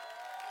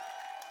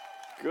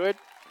Good.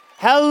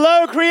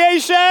 Hello,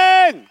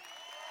 creation!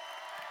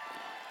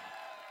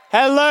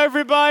 Hello,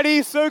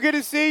 everybody. So good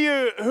to see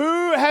you.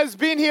 Who has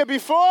been here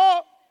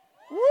before?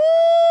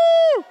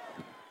 Woo!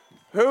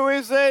 Who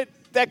is it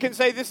that can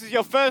say this is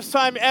your first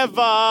time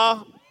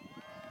ever?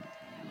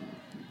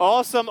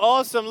 Awesome,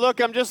 awesome. Look,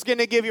 I'm just going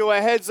to give you a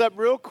heads up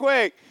real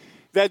quick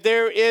that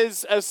there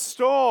is a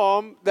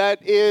storm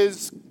that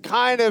is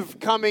kind of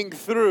coming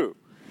through.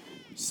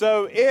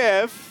 So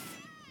if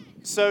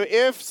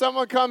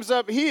someone comes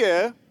up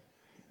here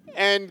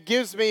and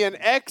gives me an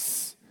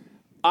X,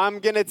 I'm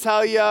going to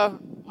tell you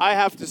I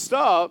have to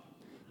stop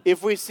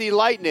if we see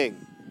lightning.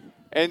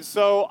 And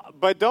so,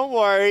 but don't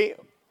worry,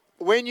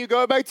 when you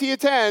go back to your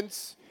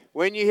tents,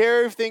 when you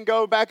hear everything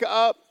go back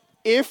up,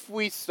 if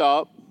we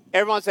stop,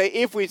 everyone say,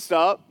 if we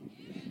stop.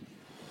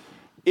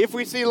 If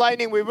we see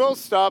lightning, we will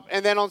stop.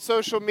 And then on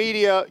social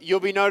media, you'll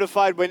be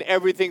notified when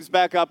everything's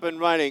back up and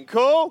running.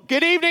 Cool?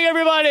 Good evening,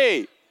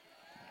 everybody.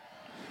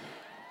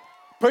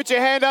 Put your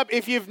hand up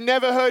if you've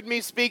never heard me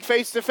speak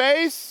face to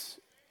face.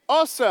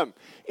 Awesome.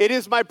 It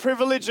is my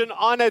privilege and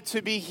honor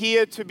to be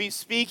here to be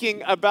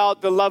speaking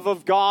about the love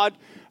of God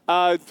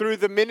through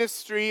the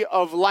ministry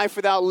of Life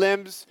Without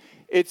Limbs.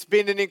 It's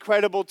been an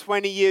incredible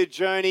 20-year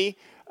journey.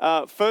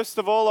 First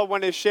of all, I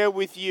want to share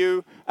with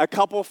you a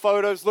couple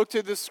photos. Look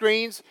to the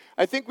screens.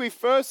 I think we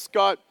first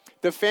got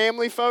the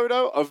family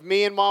photo of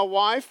me and my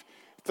wife.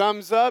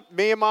 Thumbs up,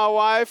 me and my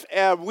wife.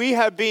 We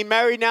have been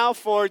married now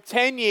for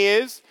 10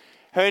 years.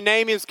 Her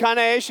name is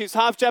Kanae. She's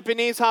half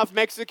Japanese, half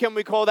Mexican.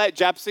 We call that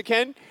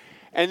Japsican.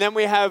 And then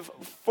we have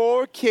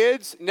 4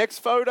 kids. Next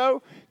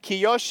photo,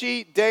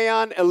 Kiyoshi,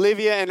 Dayan,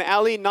 Olivia, and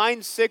Ali,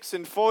 9, 6,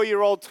 and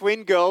 4-year-old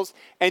twin girls.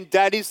 And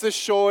Daddy's the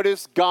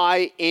shortest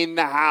guy in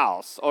the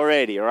house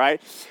already, all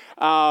right?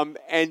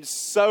 And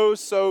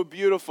so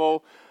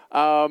beautiful.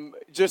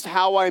 Just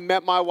how I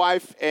met my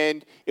wife,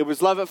 and it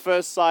was love at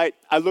first sight.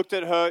 I looked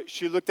at her.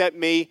 She looked at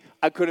me.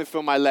 I couldn't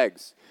feel my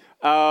legs.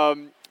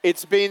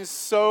 It's been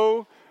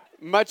so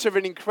much of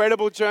an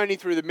incredible journey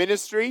through the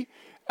ministry.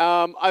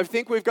 I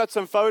think we've got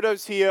some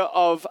photos here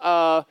of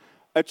a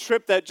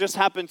trip that just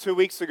happened 2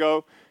 weeks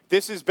ago.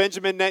 This is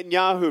Benjamin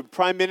Netanyahu,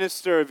 Prime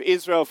Minister of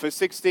Israel for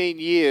 16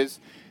 years.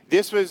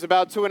 This was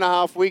about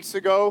 2.5 weeks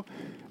ago.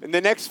 And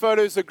the next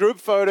photo is a group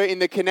photo in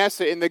the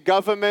Knesset, in the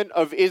government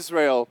of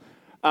Israel.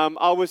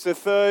 I was the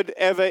third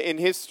ever in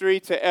history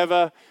to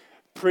ever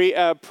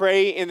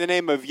pray in the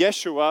name of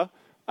Yeshua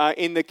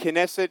in the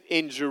Knesset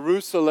in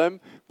Jerusalem.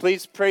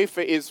 Please pray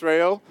for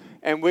Israel.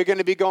 And we're going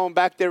to be going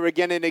back there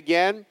again and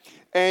again.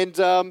 And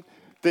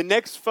the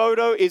next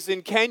photo is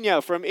in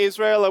Kenya. From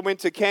Israel, I went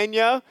to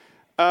Kenya.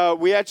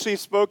 We actually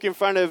spoke in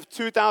front of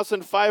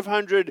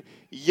 2,500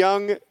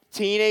 young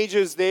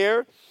teenagers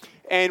there.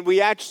 And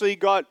we actually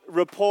got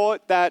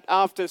report that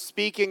after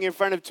speaking in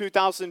front of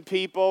 2,000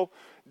 people,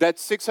 that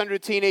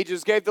 600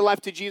 teenagers gave their life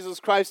to Jesus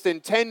Christ.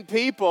 And 10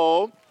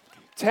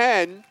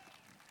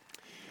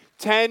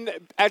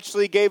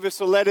 actually gave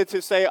us a letter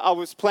to say, I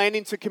was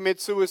planning to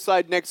commit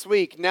suicide next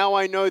week. Now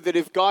I know that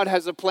if God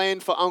has a plan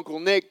for Uncle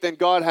Nick, then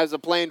God has a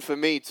plan for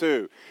me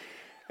too.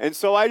 And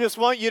so I just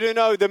want you to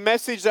know the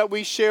message that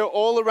we share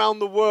all around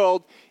the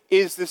world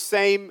is the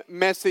same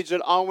message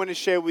that I want to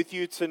share with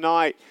you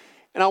tonight.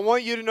 And I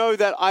want you to know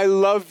that I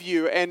love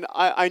you. And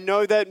I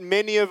know that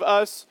many of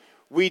us,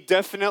 we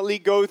definitely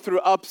go through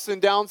ups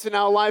and downs in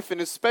our life. And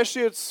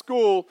especially at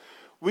school,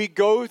 we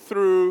go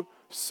through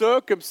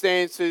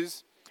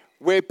circumstances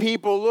where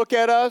people look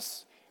at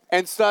us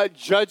and start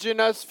judging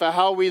us for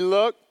how we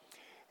look.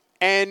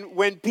 And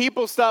when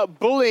people start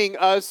bullying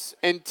us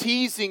and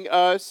teasing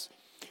us,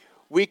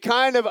 we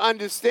kind of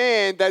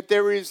understand that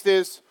there is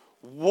this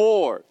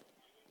war.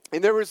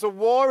 And there is a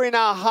war in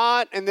our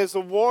heart and there's a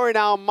war in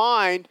our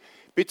mind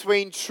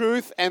between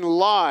truth and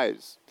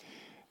lies.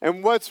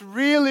 And what's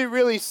really,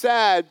 really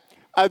sad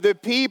are the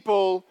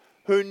people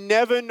who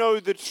never know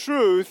the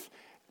truth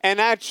and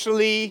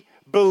actually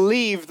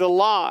believe the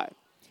lie.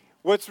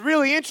 What's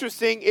really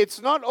interesting,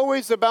 it's not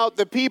always about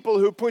the people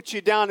who put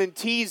you down and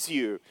tease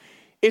you.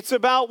 It's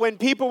about when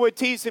people were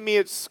teasing me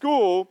at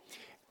school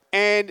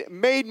and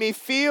made me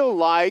feel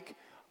like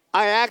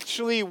I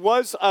actually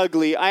was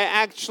ugly. I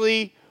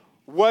actually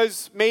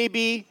was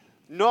maybe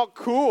not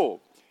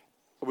cool.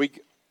 We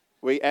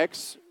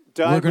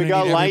done. We're going we to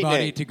got need lightning.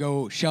 everybody to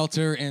go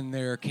shelter in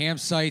their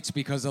campsites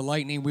because of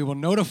lightning. We will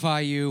notify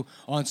you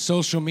on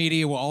social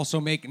media. We'll also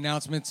make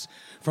announcements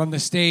from the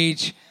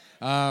stage.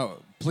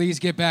 Please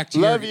get back to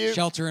your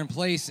shelter in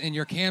place in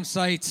your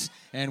campsites,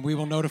 and we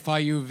will notify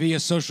you via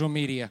social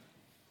media.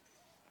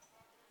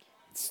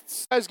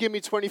 Guys, give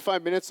me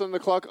 25 minutes on the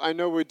clock. I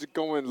know we're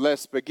going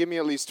less, but give me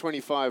at least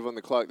 25 on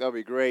the clock. That'll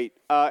be great.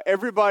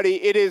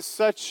 Everybody, it is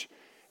such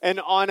an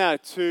honor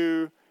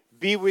to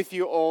be with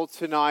you all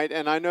tonight,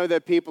 and I know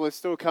that people are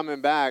still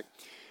coming back.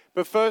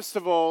 But first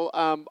of all,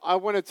 I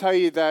want to tell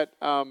you that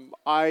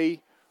I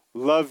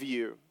love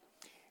you.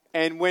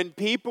 And when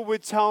people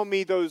would tell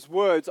me those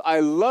words, I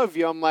love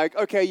you, I'm like,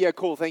 okay, yeah,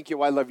 cool, thank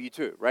you, I love you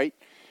too, right?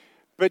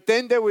 But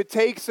then they would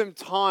take some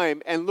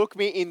time and look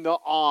me in the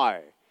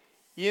eye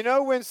You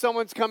know when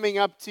someone's coming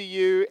up to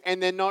you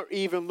and they're not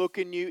even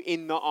looking you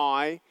in the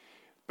eye?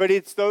 But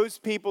it's those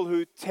people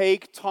who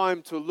take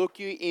time to look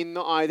you in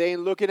the eye. They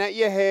ain't looking at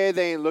your hair.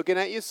 They ain't looking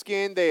at your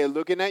skin. They ain't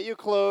looking at your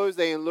clothes.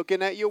 They ain't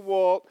looking at your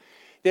walk.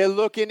 They're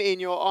looking in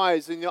your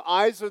eyes. And your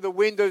eyes are the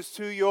windows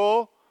to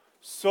your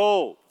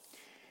soul.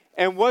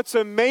 And what's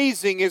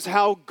amazing is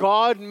how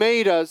God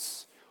made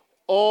us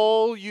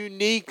all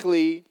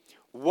uniquely,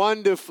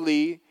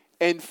 wonderfully,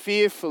 and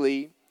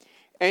fearfully.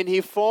 And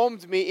He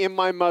formed me in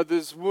my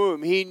mother's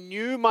womb. He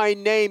knew my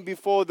name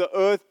before the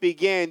earth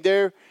began.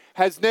 There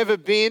has never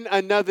been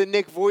another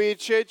Nick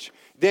Vujicic.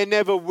 There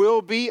never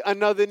will be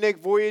another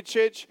Nick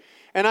Vujicic.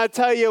 And I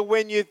tell you,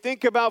 when you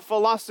think about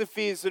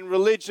philosophies and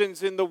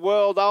religions in the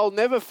world, I'll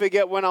never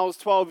forget when I was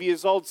 12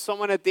 years old,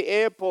 someone at the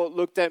airport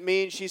looked at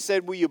me and she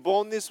said, "Were you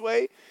born this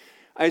way?"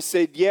 I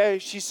said, "Yeah."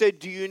 She said,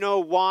 "Do you know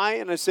why?"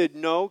 And I said,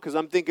 "No," because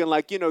I'm thinking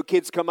like,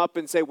 kids come up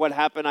and say, "What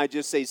happened?" I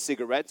just say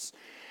cigarettes.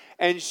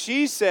 And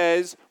she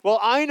says, "Well,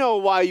 I know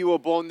why you were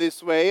born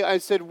this way." I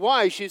said,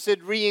 "Why?" She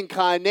said,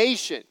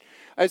 "Reincarnation."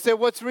 I said,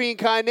 "What's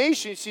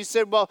reincarnation?" She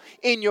said, "Well,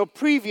 in your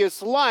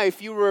previous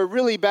life, you were a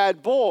really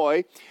bad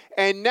boy,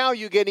 and now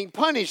you're getting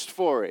punished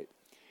for it."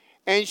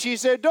 And she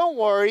said, "Don't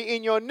worry,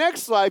 in your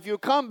next life, you'll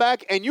come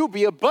back and you'll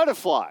be a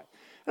butterfly."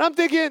 And I'm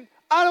thinking,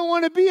 I don't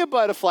want to be a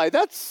butterfly.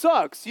 That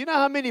sucks. You know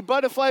how many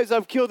butterflies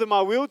I've killed in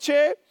my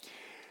wheelchair?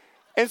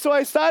 And so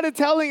I started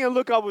telling her,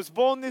 "Look, I was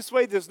born this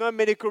way. There's no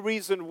medical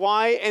reason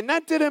why." And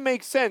that didn't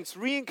make sense.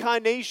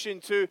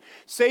 Reincarnation, to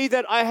say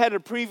that I had a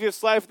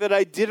previous life that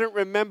I didn't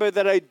remember,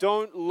 that I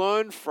don't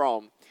learn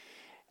from.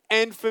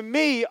 And for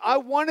me, I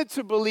wanted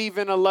to believe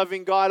in a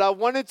loving God. I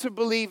wanted to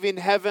believe in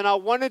heaven. I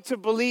wanted to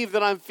believe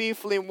that I'm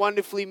fearfully and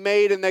wonderfully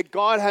made and that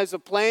God has a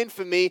plan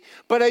for me.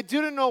 But I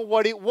didn't know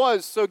what it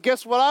was. So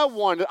guess what I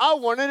wanted? I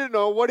wanted to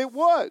know what it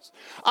was.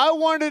 I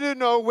wanted to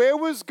know, where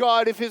was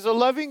God? If He's a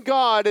loving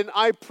God and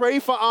I pray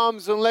for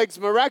arms and legs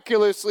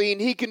miraculously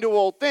and He can do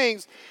all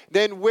things,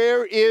 then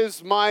where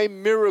is my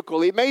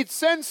miracle? It made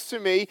sense to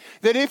me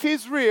that if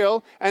He's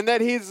real and that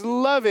He's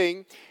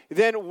loving,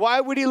 then why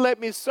would He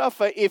let me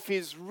suffer if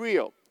He's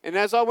real? And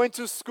as I went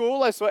to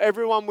school, I saw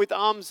everyone with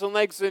arms and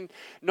legs and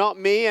not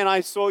me. And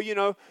I saw,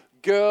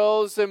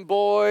 girls and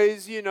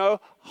boys,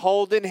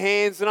 holding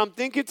hands. And I'm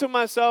thinking to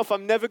myself,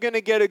 I'm never going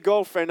to get a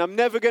girlfriend. I'm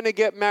never going to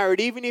get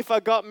married. Even if I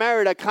got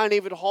married, I can't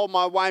even hold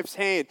my wife's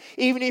hand.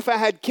 Even if I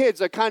had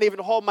kids, I can't even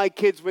hold my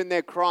kids when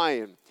they're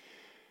crying.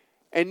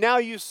 And now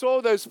you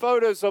saw those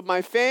photos of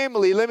my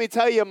family. Let me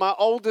tell you, my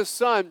oldest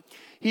son,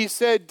 he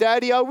said,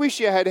 "Daddy, I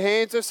wish you had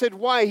hands." I said,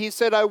 "Why?" He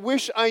said, "I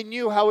wish I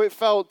knew how it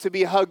felt to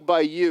be hugged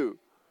by you."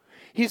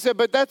 He said,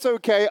 "But that's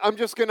okay. I'm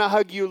just going to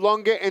hug you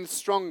longer and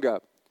stronger."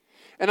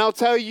 And I'll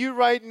tell you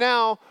right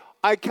now,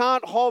 I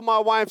can't hold my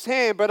wife's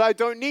hand, but I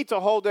don't need to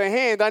hold her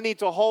hand. I need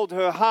to hold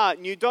her heart.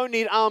 And you don't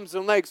need arms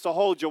and legs to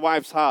hold your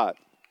wife's heart.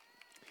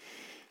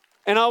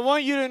 And I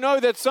want you to know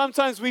that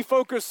sometimes we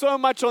focus so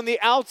much on the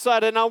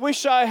outside, and I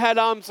wish I had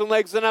arms and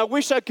legs, and I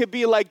wish I could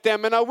be like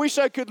them, and I wish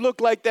I could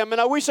look like them,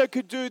 and I wish I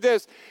could do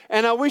this,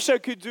 and I wish I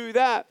could do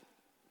that.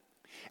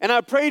 And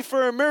I prayed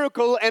for a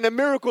miracle, and a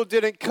miracle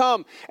didn't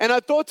come. And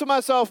I thought to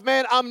myself,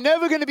 man, I'm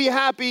never going to be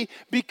happy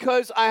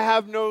because I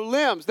have no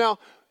limbs. Now,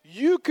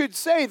 you could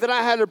say that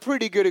I had a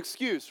pretty good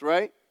excuse,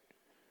 right?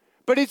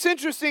 But it's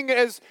interesting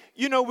as,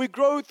 we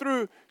grow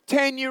through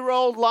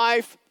 10-year-old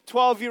life,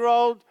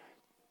 12-year-old,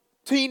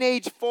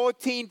 teenage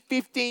 14,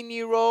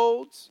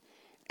 15-year-olds,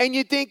 and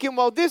you're thinking,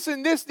 well, this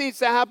and this needs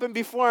to happen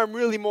before I'm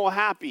really more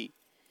happy.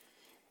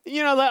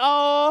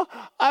 Oh,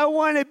 I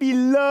want to be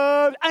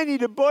loved. I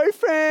need a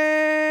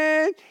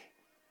boyfriend.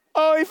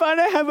 Oh, if I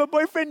don't have a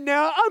boyfriend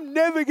now, I'm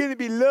never going to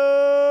be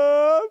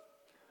loved.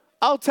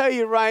 I'll tell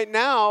you right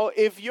now,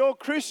 if you're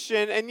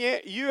Christian and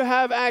yet you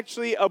have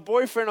actually a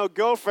boyfriend or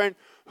girlfriend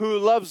who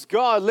loves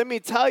God, let me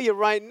tell you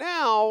right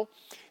now,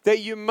 that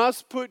you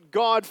must put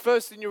God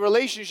first in your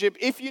relationship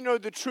if you know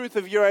the truth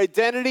of your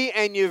identity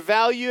and your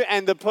value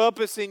and the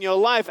purpose in your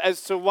life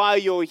as to why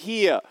you're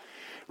here.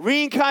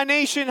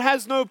 Reincarnation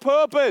has no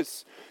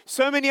purpose.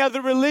 So many other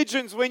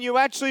religions, when you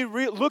actually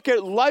look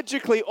at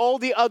logically all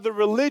the other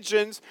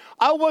religions,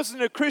 I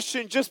wasn't a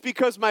Christian just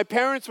because my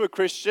parents were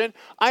Christian.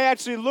 I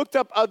actually looked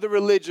up other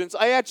religions.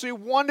 I actually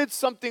wanted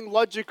something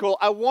logical.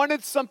 I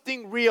wanted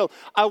something real.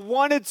 I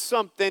wanted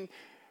something.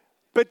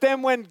 But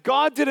then when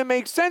God didn't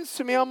make sense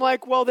to me, I'm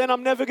like, well, then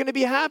I'm never going to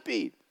be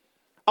happy.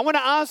 I want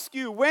to ask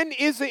you, when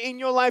is it in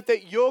your life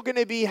that you're going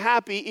to be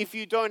happy if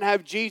you don't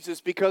have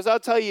Jesus? Because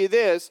I'll tell you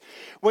this,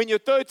 when you're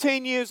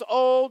 13 years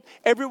old,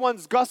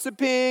 everyone's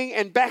gossiping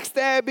and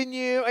backstabbing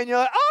you, and you're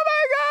like, oh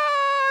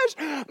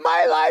my gosh,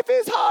 my life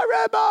is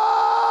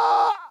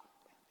horrible,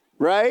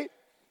 right?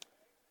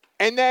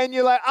 And then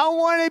you're like, I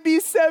want to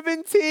be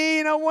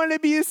 17. I want to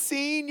be a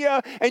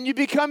senior. And you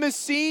become a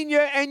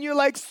senior and you're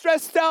like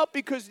stressed out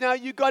because now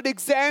you got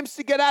exams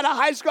to get out of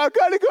high school. I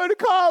got to go to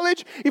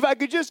college. If I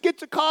could just get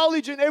to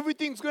college and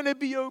everything's going to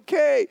be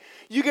okay.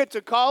 You get to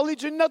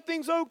college and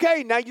nothing's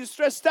okay. Now you're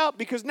stressed out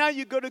because now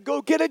you got to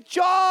go get a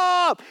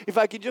job. If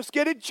I could just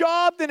get a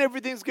job, then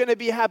everything's going to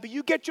be happy.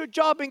 You get your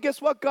job and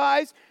guess what,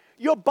 guys?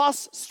 Your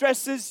boss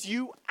stresses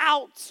you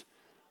out.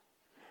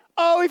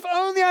 Oh, if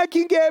only I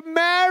can get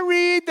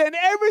married, then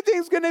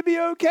everything's going to be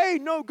okay.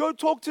 No, go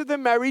talk to the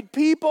married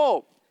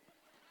people.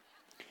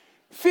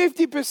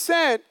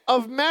 50%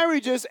 of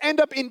marriages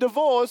end up in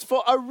divorce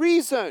for a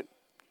reason.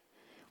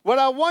 What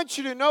I want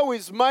you to know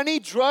is money,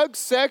 drugs,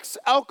 sex,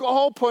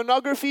 alcohol,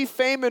 pornography,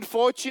 fame, and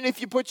fortune.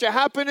 If you put your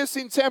happiness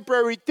in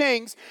temporary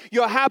things,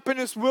 your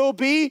happiness will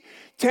be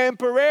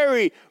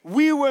temporary.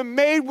 We were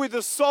made with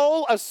a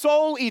soul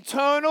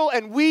eternal,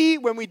 and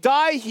when we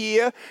die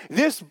here,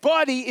 this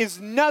body is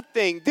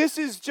nothing. This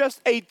is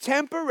just a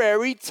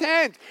temporary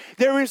tent.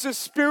 There is a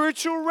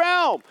spiritual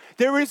realm.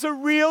 There is a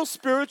real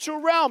spiritual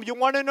realm. You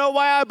want to know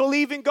why I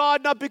believe in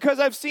God? Not because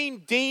I've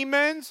seen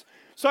demons.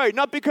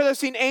 Not because I've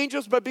seen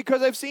angels, but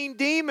because I've seen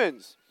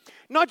demons.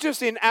 Not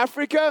just in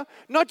Africa,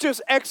 not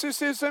just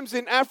exorcisms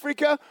in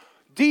Africa.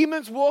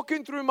 Demons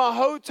walking through my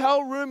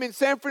hotel room in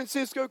San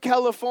Francisco,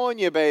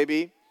 California,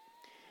 baby.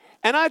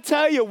 And I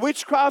tell you,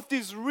 witchcraft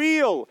is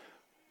real.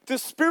 The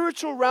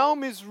spiritual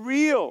realm is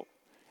real.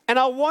 And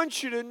I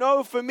want you to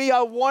know, for me,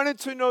 I wanted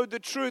to know the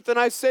truth. And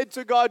I said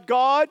to God,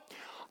 God,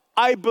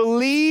 I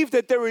believe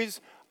that there is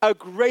a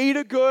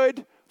greater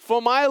good for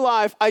my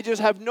life. I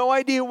just have no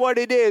idea what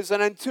it is.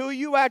 And until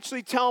you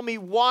actually tell me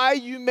why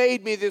you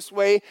made me this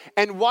way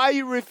and why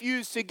you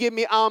refuse to give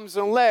me arms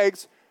and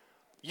legs,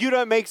 you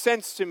don't make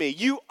sense to me.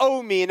 You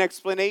owe me an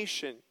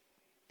explanation.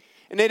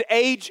 And at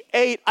age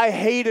 8, I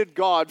hated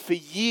God for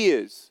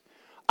years.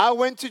 I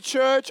went to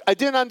church. I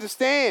didn't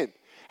understand.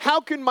 How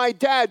can my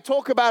dad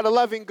talk about a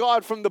loving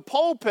God from the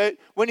pulpit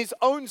when his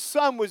own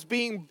son was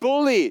being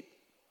bullied?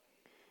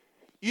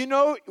 You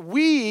know,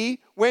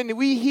 when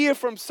we hear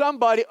from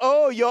somebody,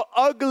 oh, you're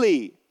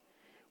ugly,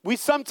 we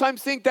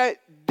sometimes think that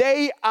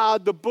they are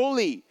the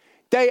bully.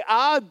 They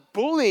are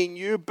bullying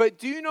you, but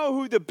do you know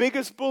who the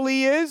biggest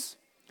bully is?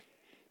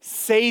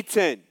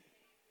 Satan.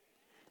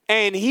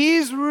 And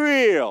he's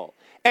real,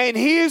 and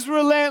he's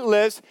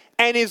relentless,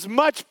 and is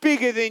much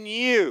bigger than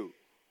you.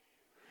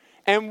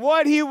 And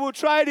what he will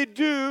try to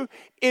do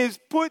is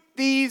put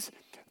these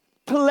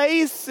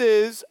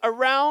places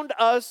around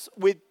us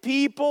with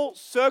people,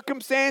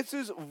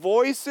 circumstances,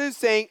 voices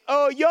saying,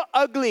 oh, you're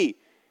ugly.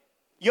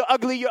 You're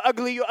ugly, you're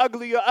ugly, you're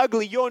ugly, you're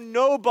ugly. You're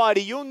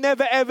nobody. You'll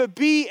never, ever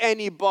be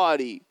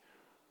anybody.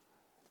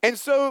 And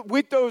so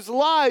with those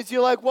lies,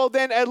 you're like, well,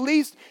 then at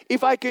least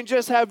if I can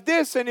just have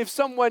this, and if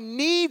someone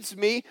needs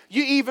me,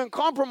 you even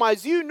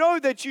compromise. You know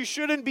that you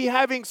shouldn't be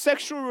having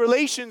sexual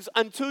relations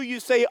until you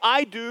say,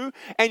 I do,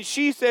 and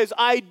she says,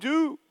 I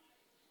do.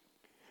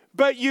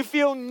 But you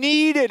feel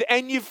needed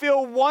and you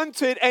feel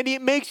wanted and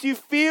it makes you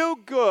feel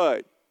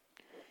good.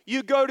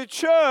 You go to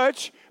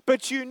church,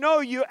 but you know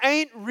you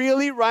ain't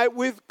really right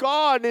with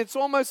God. And it's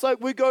almost like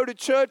we go to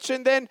church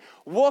and then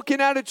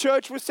walking out of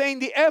church, we're saying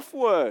the F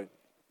word.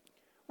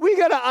 We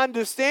got to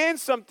understand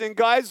something,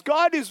 guys.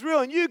 God is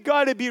real, and you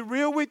got to be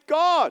real with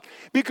God.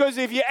 Because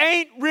if you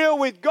ain't real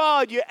with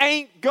God, you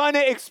ain't going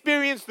to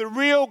experience the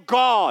real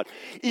God.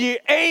 You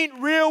ain't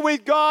real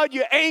with God,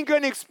 you ain't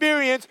going to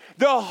experience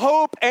the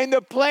hope and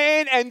the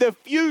plan and the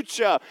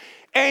future.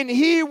 And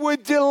he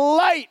would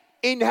delight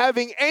in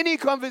having any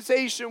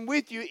conversation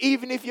with you,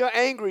 even if you're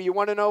angry. You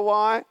want to know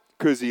why?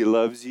 Because he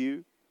loves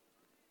you.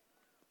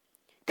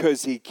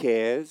 Because he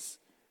cares.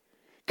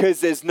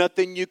 Because there's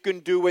nothing you can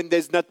do and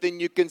there's nothing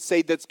you can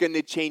say that's going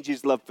to change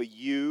his love for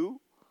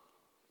you.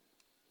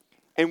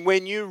 And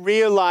when you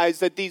realize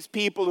that these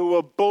people who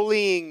are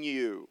bullying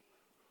you,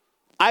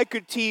 I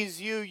could tease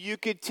you, you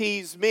could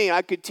tease me.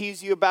 I could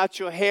tease you about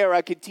your hair.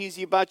 I could tease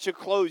you about your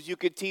clothes. You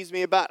could tease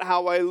me about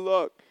how I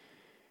look.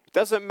 It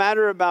doesn't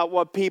matter about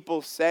what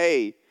people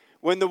say.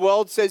 When the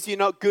world says you're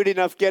not good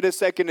enough, get a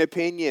second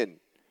opinion.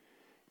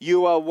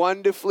 You are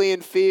wonderfully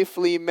and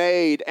fearfully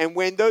made. And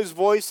when those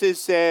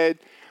voices said,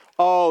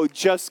 oh,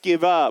 just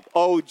give up.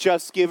 Oh,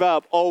 just give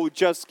up. Oh,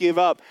 just give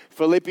up.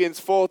 Philippians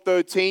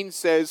 4:13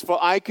 says, for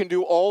I can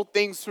do all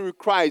things through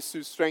Christ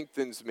who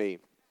strengthens me.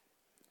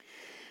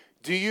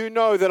 Do you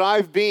know that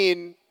I've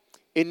been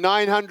in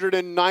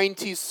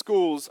 990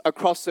 schools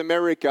across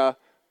America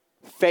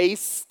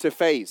face to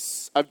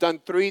face? I've done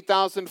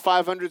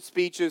 3,500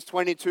 speeches,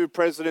 22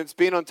 presidents,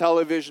 been on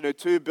television to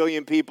 2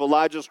 billion people.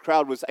 Largest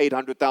crowd was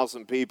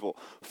 800,000 people.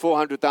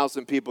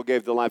 400,000 people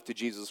gave their life to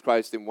Jesus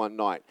Christ in one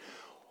night.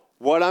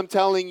 What I'm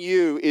telling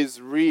you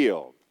is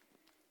real.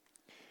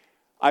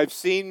 I've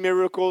seen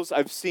miracles,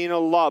 I've seen a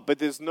lot, but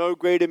there's no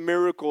greater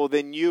miracle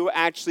than you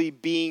actually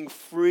being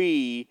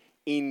free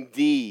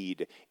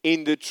indeed,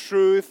 in the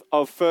truth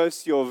of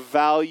first your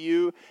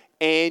value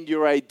and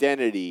your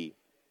identity.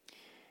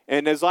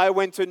 And as I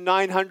went to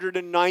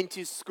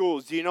 990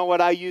 schools, do you know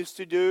what I used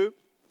to do?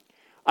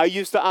 I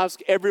used to ask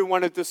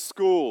everyone at the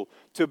school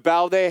to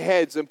bow their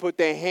heads and put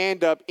their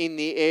hand up in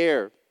the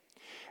air.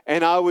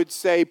 And I would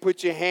say,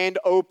 put your hand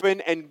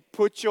open and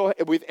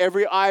with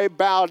every eye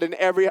bowed and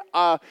every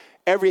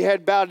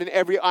head bowed and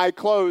every eye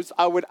closed,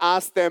 I would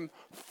ask them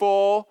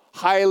 4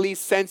 highly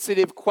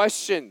sensitive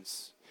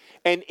questions.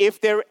 And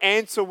if their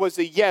answer was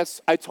a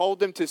yes, I told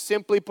them to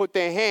simply put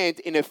their hand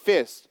in a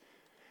fist.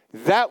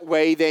 That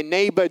way, their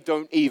neighbor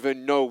don't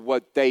even know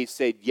what they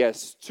said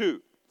yes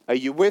to. Are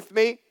you with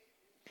me?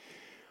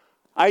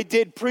 I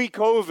did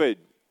pre-COVID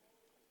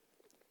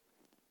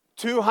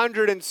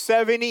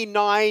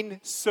 279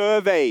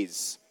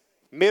 surveys,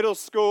 middle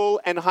school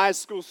and high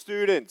school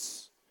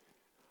students,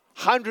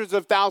 hundreds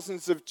of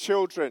thousands of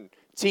children,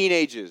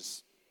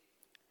 teenagers.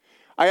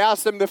 I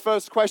asked them the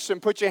first question,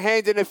 put your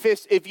hand in a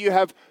fist if you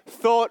have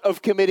thought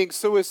of committing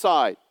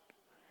suicide.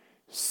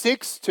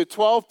 6 to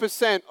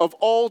 12% of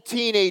all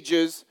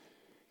teenagers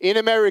in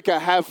America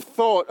have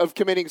thought of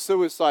committing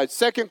suicide.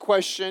 Second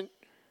question,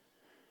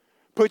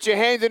 put your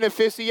hand in a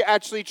fist if you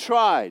actually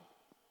tried.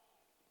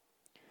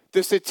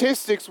 The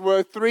statistics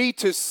were 3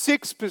 to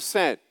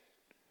 6%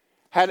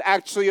 had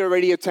actually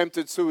already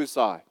attempted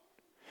suicide.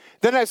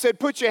 Then I said,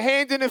 put your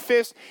hand in a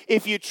fist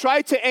if you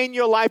tried to end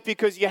your life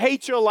because you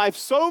hate your life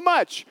so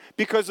much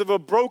because of a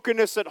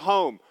brokenness at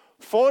home.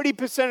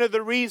 40% of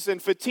the reason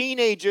for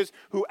teenagers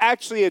who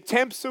actually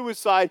attempt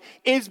suicide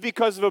is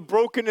because of a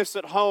brokenness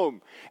at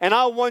home. And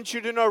I want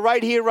you to know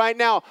right here, right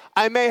now,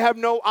 I may have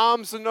no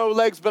arms and no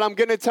legs, but I'm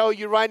going to tell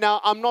you right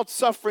now, I'm not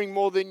suffering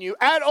more than you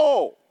at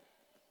all.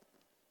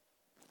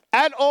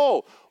 At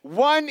all.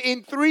 1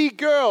 in 3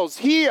 girls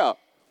here,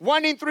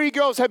 1 in 3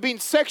 girls have been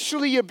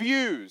sexually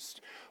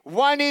abused.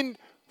 1 in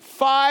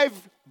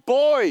 5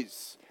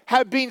 boys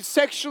have been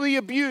sexually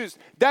abused.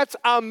 That's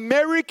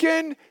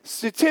American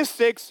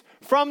statistics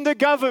from the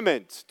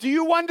government. Do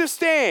you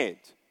understand?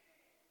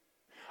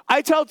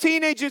 I tell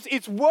teenagers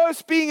it's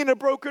worse being in a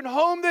broken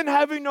home than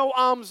having no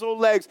arms or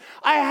legs.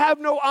 I have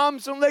no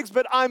arms and legs,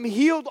 but I'm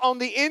healed on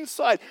the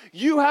inside.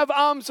 You have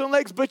arms and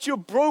legs, but you're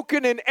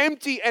broken and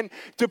empty and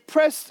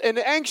depressed and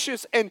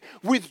anxious and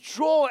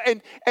withdrawn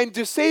and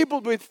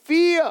disabled with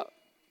fear.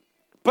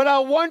 But I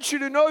want you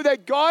to know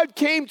that God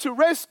came to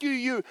rescue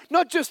you,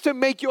 not just to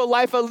make your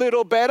life a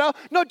little better,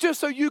 not just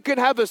so you can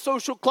have a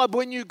social club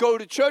when you go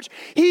to church.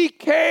 He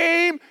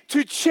came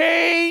to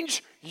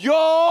change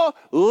your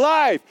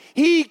life.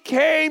 He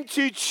came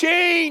to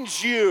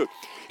change you.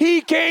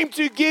 He came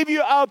to give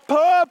you a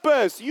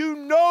purpose. You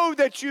know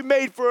that you're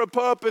made for a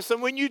purpose.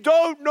 And when you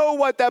don't know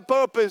what that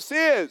purpose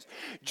is,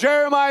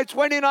 Jeremiah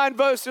 29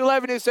 verse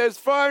 11, it says,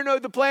 for I know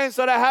the plans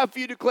that I have for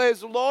you, declares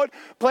the Lord.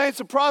 Plans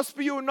to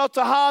prosper you and not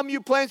to harm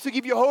you. Plans to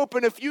give you hope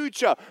in the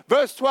future.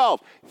 Verse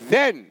 12,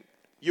 then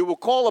you will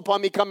call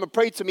upon me, come and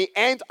pray to me,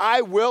 and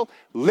I will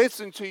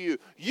listen to you.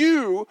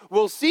 You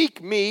will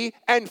seek me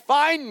and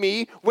find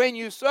me when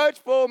you search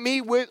for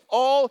me with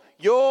all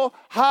your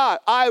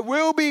heart. I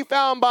will be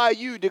found by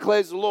you,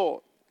 declares the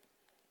Lord.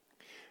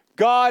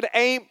 God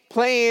ain't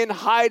playing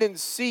hide and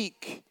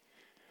seek.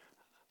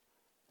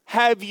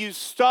 Have you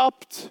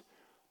stopped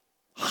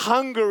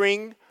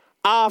hungering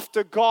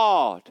after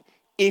God,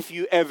 if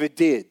you ever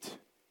did?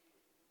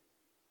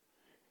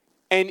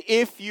 And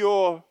if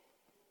you're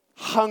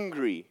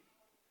hungry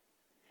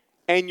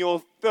and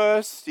you're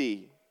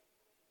thirsty,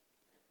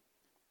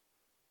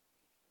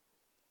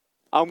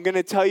 I'm going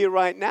to tell you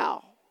right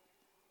now,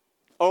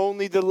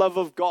 only the love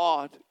of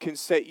God can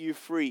set you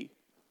free.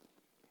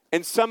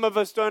 And some of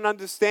us don't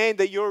understand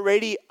that you're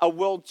already a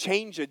world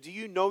changer. Do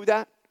you know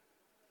that?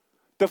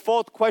 The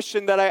fourth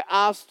question that I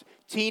asked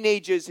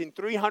teenagers in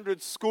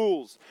 300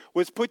 schools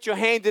was, put your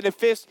hand in a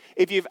fist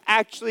if you've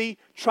actually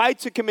tried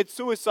to commit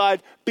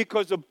suicide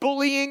because of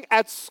bullying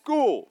at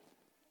school.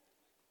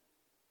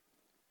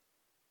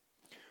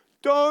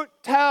 Don't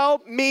tell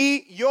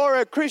me you're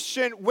a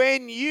Christian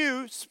when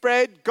you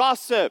spread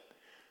gossip.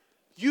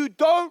 You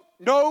don't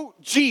know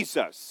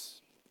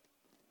Jesus.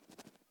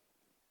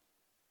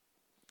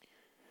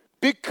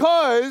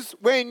 Because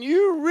when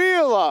you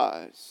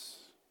realize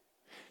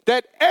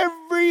that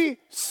every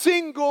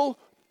single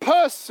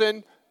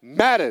person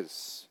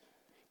matters,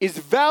 is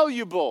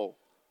valuable.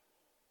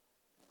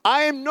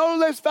 I am no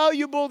less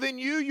valuable than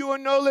you. You are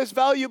no less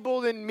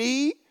valuable than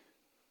me.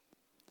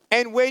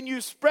 And when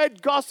you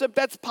spread gossip,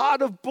 that's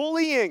part of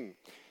bullying.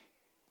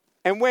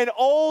 And when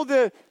all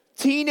the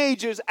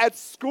teenagers at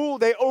school,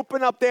 they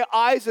open up their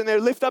eyes and they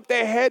lift up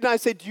their head, and I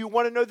say, do you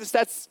want to know the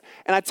stats?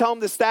 And I tell them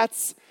the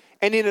stats.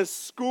 And in a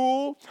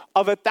school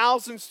of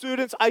 1,000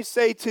 students, I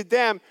say to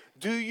them,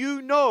 do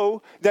you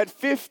know that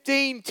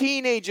 15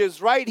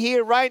 teenagers right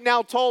here, right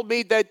now told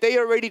me that they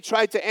already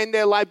tried to end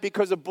their life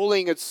because of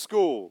bullying at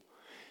school?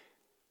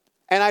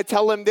 And I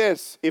tell them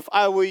this, if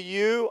I were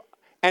you,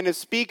 and a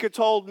speaker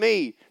told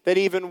me that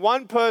even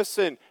one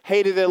person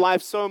hated their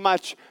life so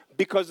much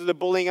because of the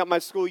bullying at my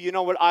school, you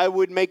know what I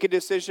would make a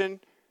decision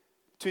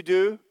to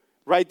do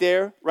right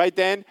there, right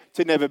then?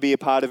 To never be a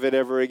part of it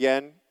ever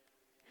again.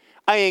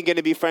 I ain't going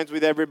to be friends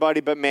with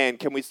everybody, but man,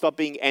 can we stop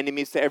being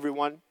enemies to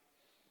everyone?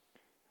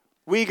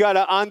 We got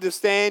to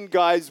understand,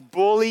 guys,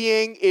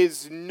 bullying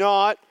is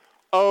not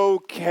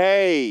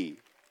okay.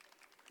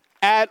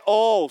 At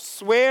all.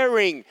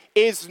 Swearing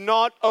is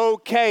not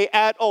okay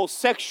at all.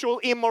 Sexual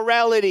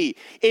immorality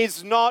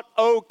is not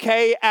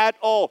okay at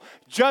all.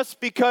 Just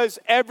because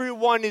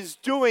everyone is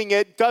doing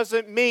it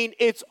doesn't mean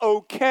it's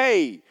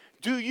okay.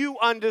 Do you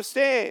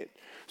understand?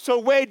 So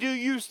where do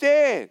you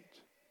stand?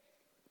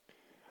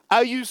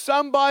 Are you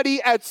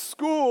somebody at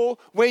school,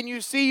 when you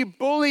see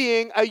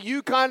bullying, are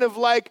you kind of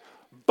like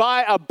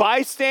a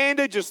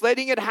bystander, just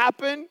letting it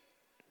happen?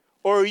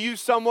 Or are you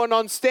someone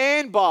on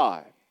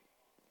standby?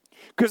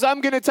 Because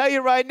I'm going to tell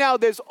you right now,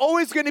 there's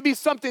always going to be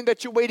something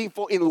that you're waiting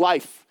for in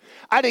life.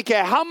 I don't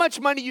care how much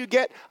money you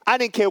get. I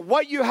don't care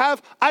what you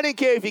have. I don't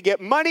care if you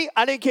get money.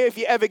 I don't care if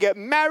you ever get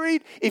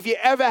married, if you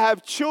ever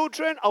have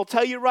children. I'll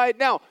tell you right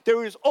now,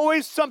 there is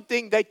always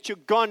something that you're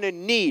going to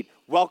need.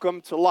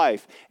 Welcome to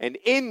life. And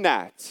in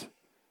that,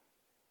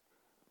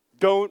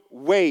 don't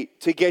wait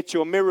to get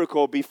your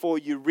miracle before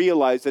you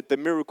realize that the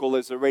miracle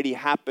has already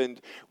happened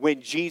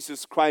when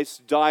Jesus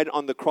Christ died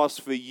on the cross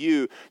for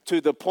you, to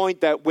the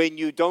point that when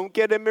you don't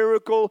get a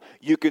miracle,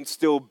 you can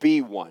still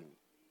be one.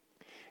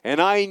 And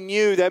I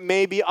knew that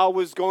maybe I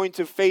was going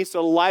to face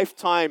a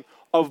lifetime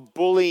of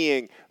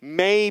bullying.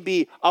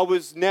 Maybe I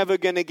was never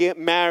going to get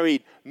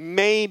married.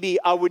 Maybe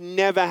I would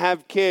never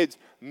have kids.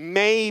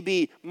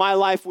 Maybe my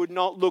life would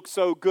not look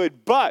so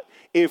good. But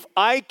if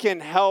I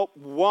can help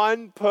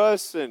one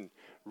person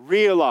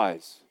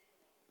realize,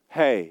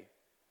 hey,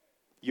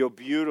 you're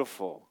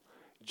beautiful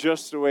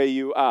just the way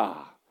you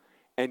are,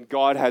 and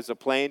God has a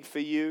plan for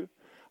you,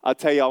 I'll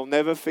tell you, I'll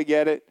never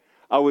forget it.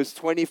 I was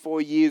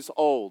 24 years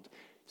old,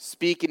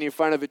 speaking in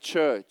front of a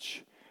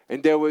church,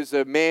 and there was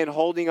a man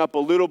holding up a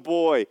little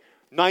boy,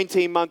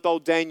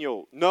 19-month-old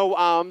Daniel, no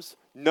arms,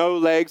 no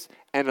legs,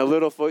 and a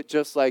little foot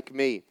just like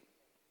me.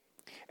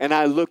 And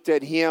I looked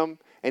at him,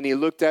 and he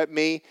looked at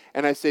me,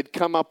 and I said,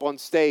 come up on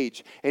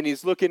stage. And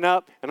he's looking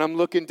up, and I'm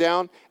looking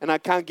down, and I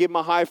can't give him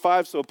a high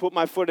five, so I put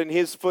my foot in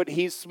his foot.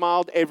 He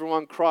smiled,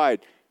 everyone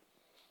cried.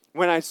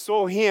 When I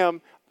saw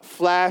him,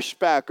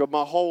 flashback of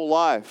my whole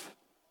life,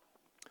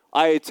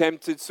 I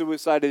attempted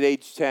suicide at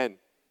age 10.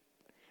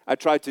 I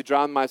tried to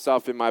drown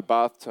myself in my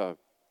bathtub.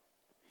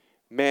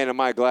 Man,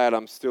 am I glad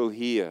I'm still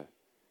here.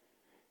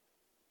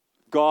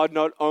 God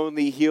not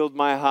only healed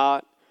my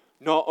heart,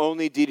 not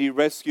only did he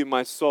rescue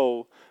my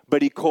soul,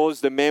 but he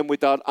caused a man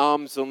without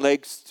arms and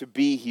legs to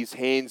be his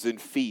hands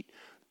and feet.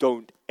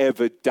 Don't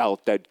ever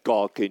doubt that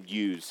God can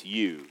use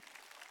you.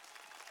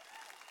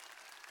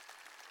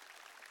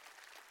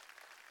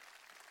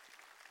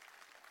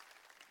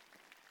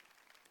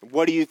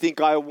 What do you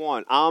think I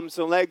want? Arms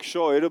and legs?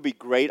 Sure, it'll be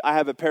great. I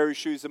have a pair of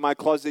shoes in my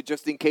closet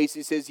just in case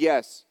he says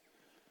yes.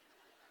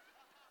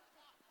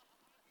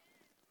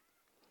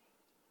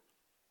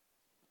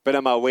 But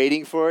am I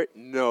waiting for it?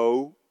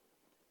 No.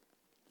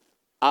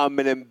 I'm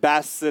an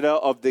ambassador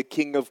of the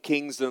King of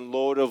Kings and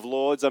Lord of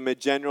Lords. I'm a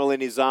general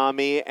in his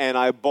army, and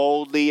I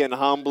boldly and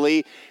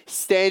humbly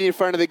stand in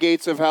front of the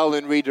gates of hell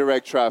and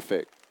redirect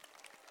traffic.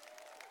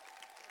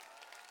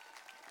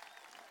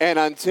 And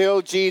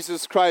until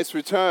Jesus Christ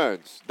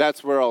returns,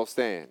 that's where I'll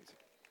stand.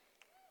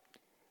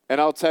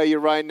 And I'll tell you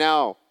right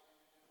now,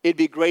 it'd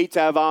be great to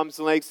have arms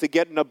and legs, to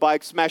get in a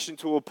bike, smash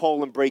into a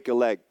pole, and break a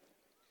leg.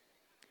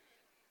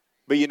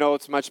 But you know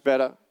what's much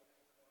better?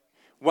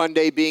 One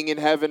day being in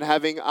heaven,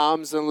 having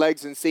arms and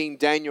legs, and seeing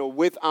Daniel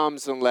with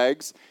arms and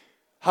legs,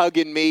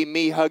 hugging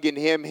me hugging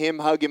him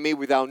hugging me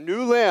with our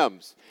new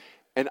limbs,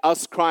 and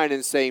us crying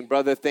and saying,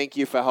 brother, thank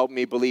you for helping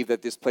me believe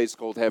that this place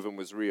called heaven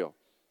was real.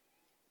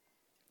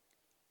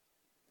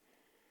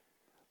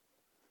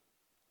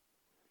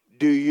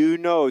 Do you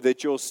know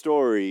that your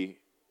story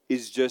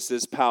is just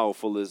as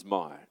powerful as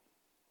mine?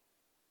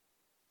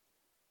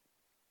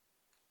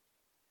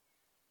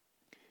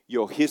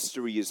 Your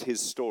history is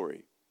his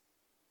story.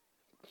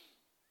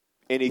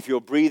 And if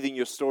you're breathing,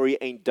 your story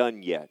ain't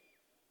done yet.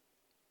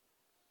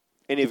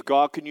 And if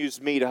God can use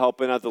me to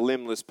help another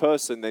limbless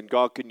person, then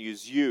God can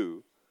use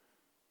you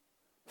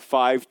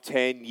 5,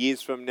 10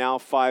 years from now,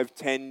 5,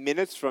 10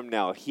 minutes from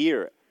now,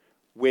 here.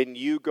 When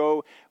you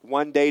go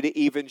one day to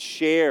even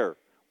share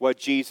what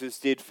Jesus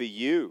did for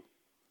you,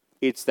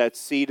 it's that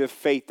seed of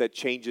faith that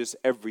changes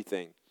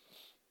everything.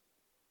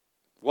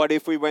 What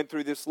if we went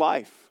through this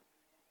life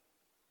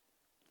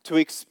to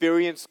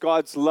experience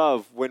God's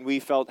love when we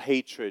felt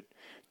hatred,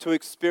 to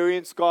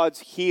experience God's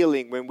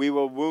healing when we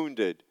were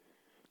wounded,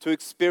 to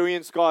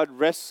experience God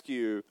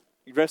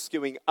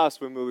rescuing us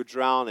when we were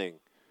drowning,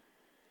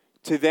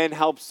 to then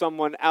help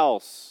someone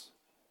else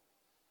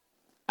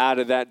out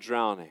of that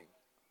drowning,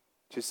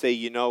 to say,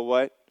 you know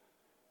what?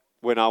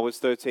 When I was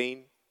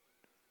 13,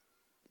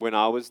 when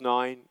I was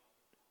 9,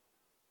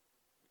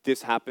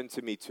 this happened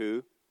to me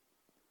too.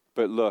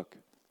 But look,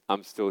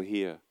 I'm still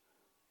here.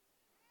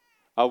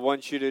 I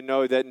want you to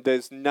know that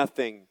there's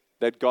nothing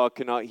that God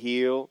cannot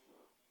heal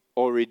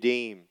or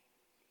redeem.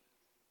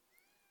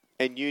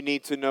 And you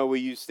need to know where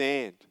you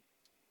stand.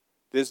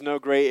 There's no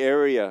gray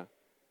area.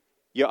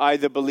 You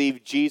either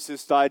believe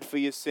Jesus died for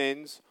your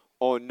sins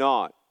or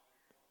not.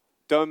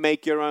 Don't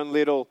make your own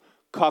little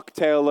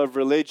cocktail of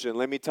religion.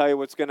 Let me tell you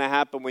what's going to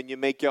happen when you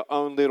make your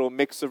own little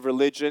mix of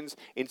religions.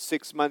 In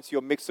 6 months,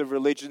 your mix of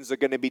religions are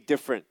going to be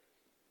different.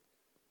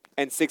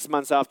 And 6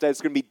 months after,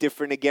 it's going to be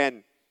different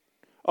again.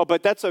 Oh,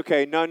 but that's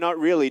okay. No, not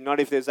really. Not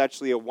if there's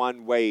actually a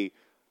one-way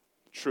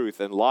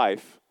truth in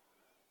life.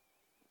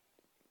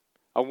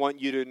 I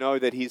want you to know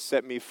that He's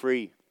set me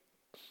free.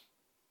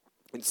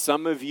 And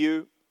some of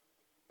you,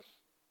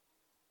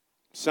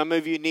 Some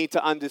of you need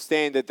to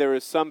understand that there are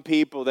some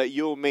people that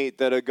you'll meet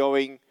that are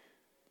going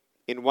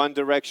in one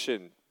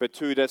direction, but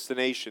two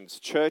destinations,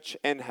 church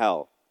and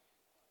hell.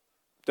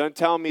 Don't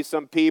tell me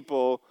some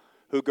people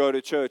who go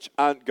to church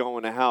aren't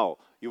going to hell.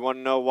 You want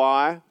to know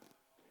why?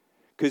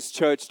 Because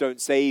church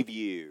don't save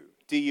you.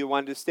 Do you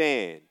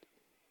understand?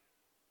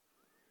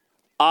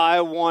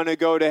 I want to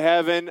go to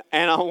heaven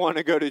and I want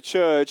to go to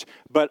church,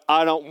 but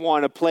I don't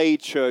want to play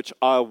church.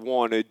 I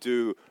want to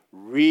do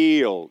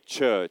real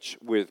church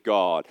with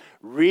God,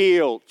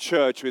 real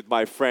church with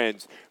my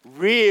friends,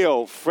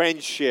 real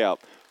friendship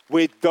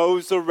with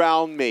those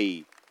around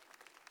me.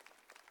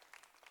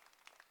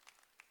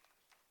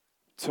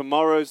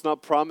 Tomorrow's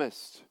not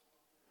promised.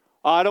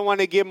 I don't want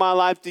to give my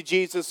life to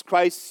Jesus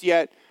Christ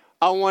yet.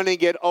 I want to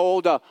get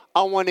older.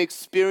 I want to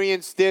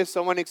experience this.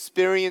 I want to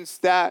experience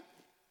that.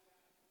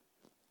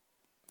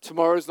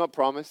 Tomorrow's not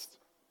promised.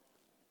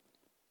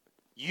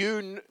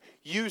 You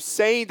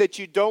saying that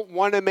you don't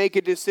want to make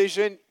a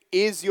decision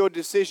is your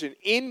decision.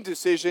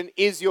 Indecision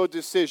is your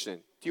decision.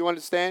 Do you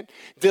understand?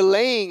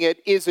 Delaying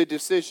it is a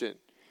decision.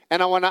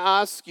 And I want to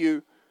ask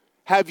you,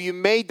 have you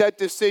made that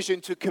decision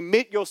to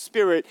commit your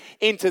spirit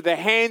into the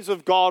hands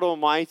of God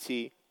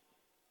Almighty,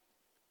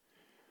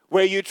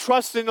 where you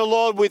trust in the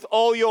Lord with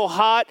all your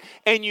heart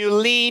and you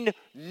lean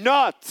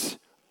not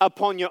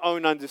upon your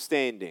own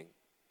understanding?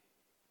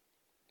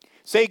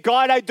 Say,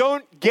 God, I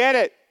don't get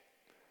it.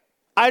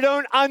 I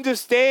don't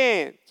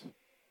understand.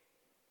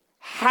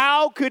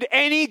 How could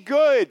any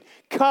good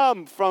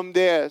come from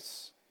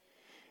this?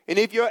 And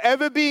if you're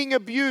ever being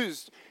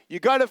abused, you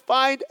got to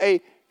find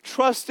a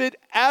trusted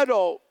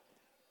adult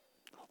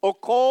or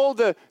call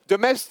the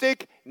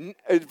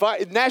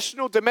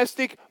National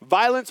Domestic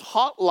Violence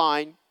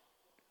Hotline.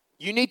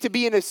 You need to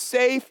be in a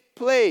safe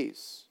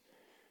place.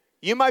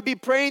 You might be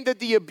praying that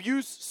the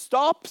abuse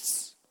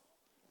stops,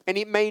 and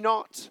it may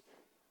not.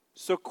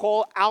 So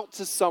call out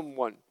to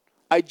someone.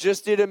 I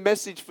just did a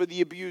message for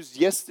the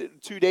abused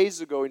 2 days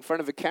ago in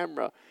front of a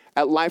camera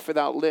at Life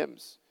Without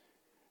Limbs.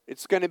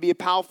 It's going to be a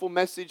powerful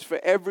message for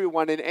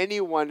everyone and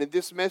anyone. And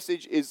this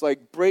message is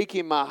like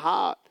breaking my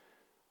heart.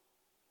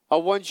 I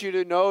want you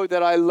to know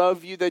that I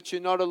love you, that you're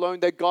not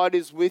alone, that God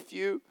is with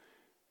you.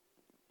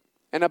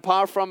 And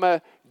apart from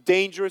a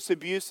dangerous,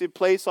 abusive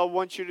place, I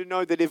want you to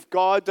know that if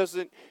God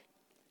doesn't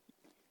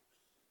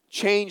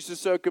change the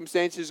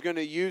circumstance, He's going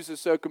to use the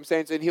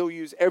circumstance, and He'll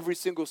use every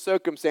single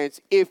circumstance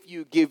if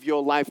you give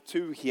your life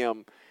to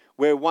Him,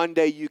 where one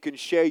day you can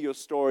share your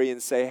story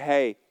and say,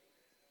 hey,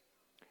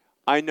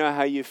 I know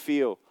how you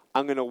feel.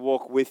 I'm going to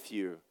walk with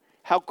you.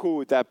 How cool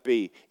would that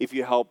be if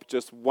you help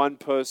just one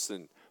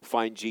person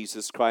find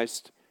Jesus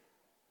Christ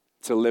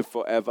to live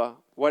forever?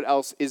 What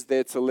else is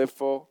there to live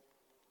for?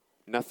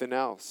 Nothing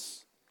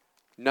else.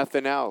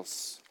 Nothing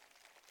else.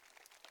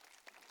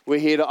 We're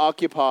here to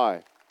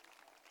occupy.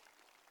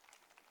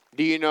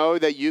 Do you know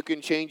that you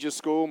can change your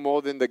school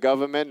more than the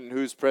government and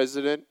who's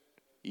president?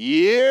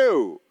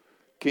 You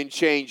can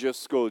change your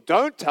school.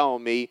 Don't tell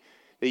me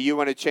that you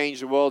want to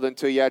change the world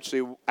until you're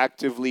actually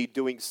actively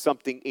doing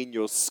something in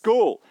your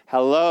school.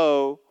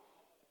 Hello?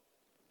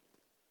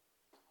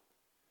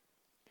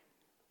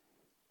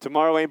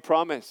 Tomorrow ain't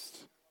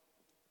promised.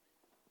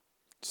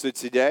 So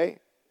today,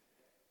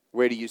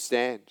 where do you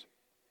stand?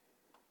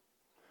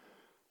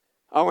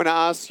 I want to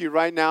ask you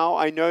right now,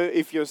 I know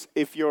if you're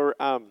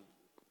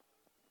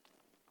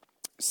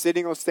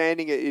sitting or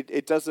standing,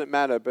 it doesn't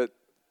matter. But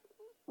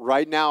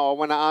right now, I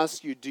want to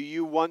ask you, do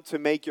you want to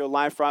make your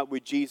life right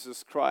with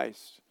Jesus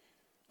Christ?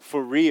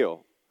 For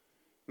real.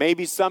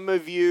 Maybe some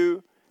of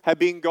you have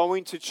been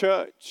going to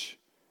church.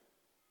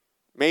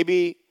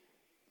 Maybe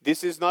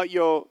this is not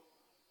your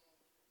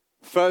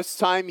first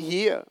time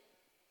here.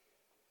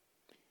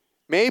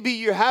 Maybe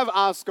you have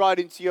asked God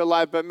into your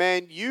life, but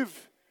man,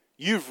 you've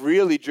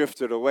really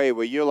drifted away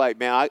where you're like,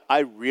 man, I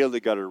really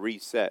got to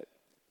reset.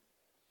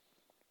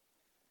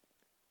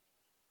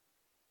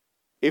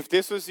 If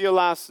this was your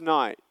last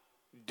night,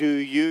 do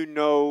you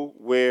know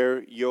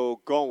where you're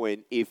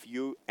going if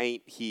you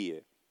ain't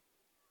here?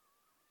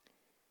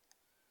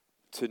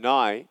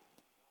 Tonight,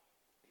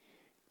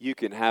 you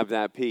can have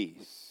that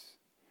peace.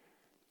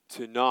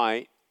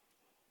 Tonight,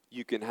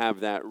 you can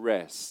have that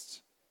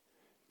rest.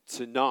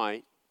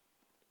 Tonight,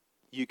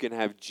 you can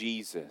have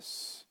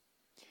Jesus.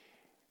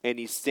 And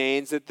He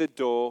stands at the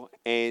door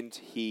and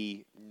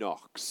He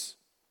knocks.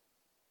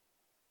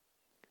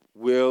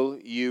 Will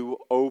you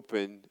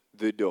open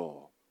the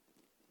door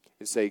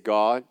and say,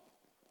 God,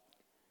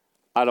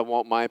 I don't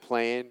want my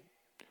plan.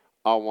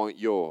 I want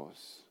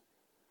yours.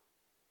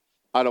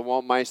 I don't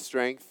want my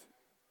strength.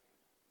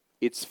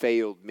 It's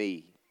failed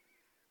me.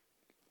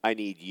 I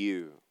need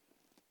you.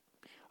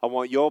 I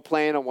want your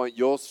plan. I want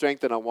your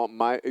strength. And I want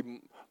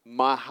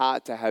my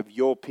heart to have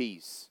your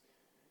peace.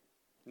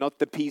 Not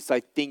the peace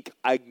I think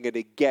I'm going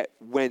to get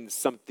when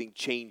something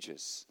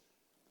changes.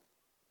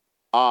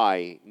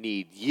 I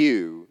need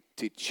you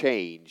to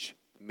change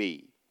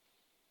me.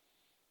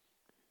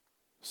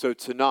 So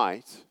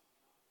tonight,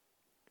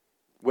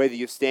 whether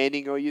you're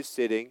standing or you're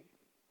sitting,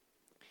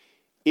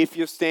 if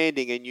you're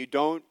standing and you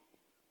don't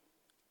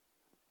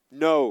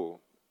know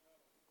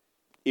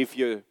if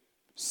you're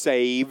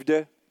saved.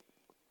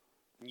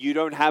 You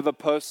don't have a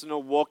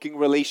personal walking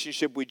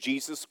relationship with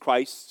Jesus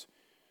Christ.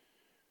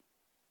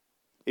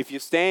 If you're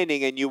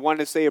standing and you want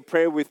to say a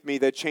prayer with me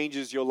that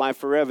changes your life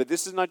forever,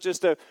 this is not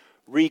just a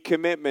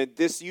recommitment.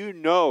 This, you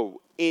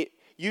know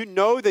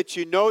that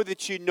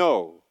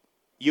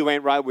you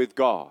ain't right with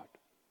God.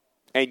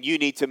 And you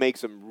need to make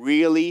some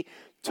really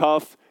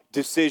tough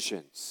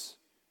decisions.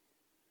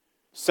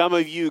 Some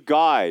of you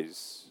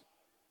guys,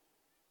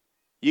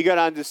 you got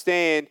to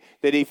understand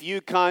that if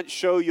you can't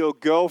show your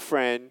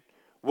girlfriend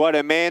what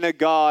a man of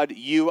God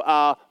you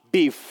are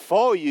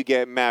before you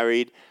get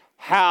married,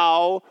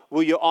 how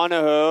will you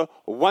honor her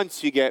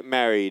once you get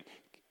married?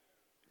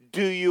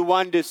 Do you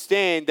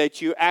understand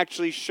that you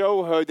actually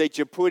show her that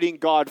you're putting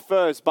God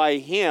first by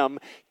him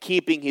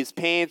keeping his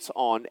pants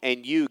on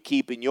and you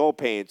keeping your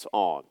pants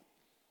on?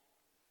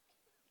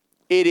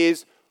 It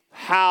is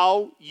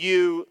how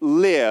you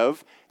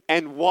live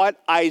and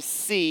what I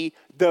see,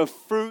 the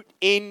fruit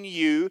in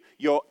you,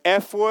 your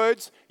F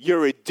words,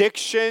 your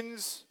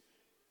addictions,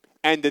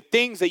 and the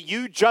things that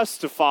you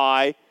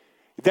justify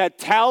that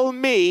tell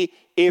me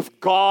if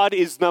God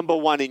is number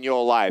one in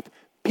your life.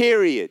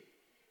 Period.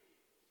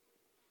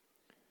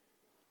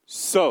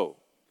 So,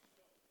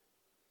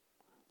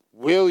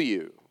 will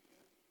you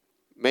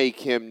make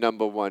him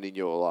number one in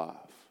your life?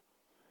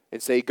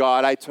 And say,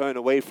 God, I turn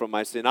away from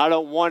my sin. I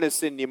don't want to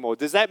sin anymore.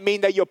 Does that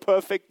mean that you're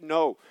perfect?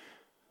 No.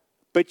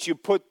 But you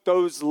put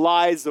those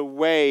lies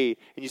away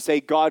and you say,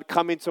 God,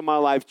 come into my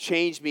life,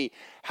 change me,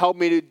 help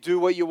me to do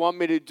what you want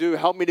me to do,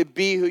 help me to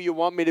be who you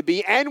want me to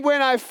be. And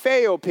when I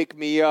fail, pick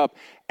me up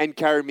and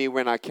carry me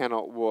when I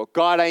cannot walk.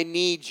 God, I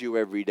need you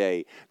every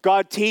day.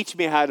 God, teach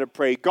me how to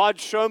pray. God,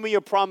 show me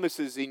your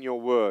promises in your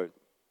word.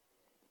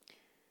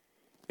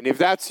 And if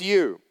that's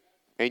you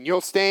and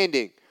you're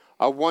standing,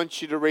 I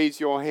want you to raise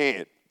your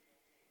hand.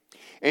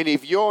 And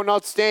if you're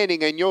not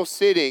standing and you're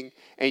sitting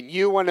and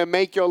you want to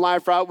make your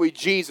life right with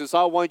Jesus,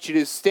 I want you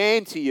to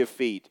stand to your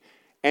feet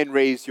and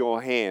raise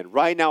your hand.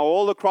 Right now,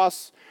 all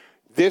across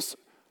this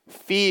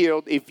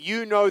field, if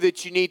you know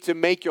that you need to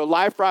make your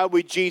life right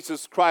with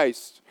Jesus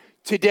Christ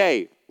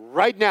today,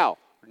 right now,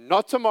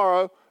 not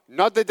tomorrow,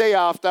 not the day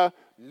after,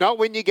 not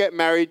when you get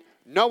married,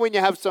 not when you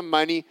have some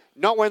money,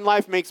 not when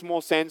life makes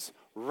more sense,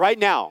 right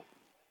now.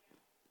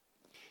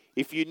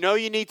 If you know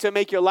you need to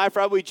make your life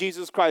right with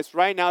Jesus Christ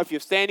right now, if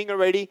you're standing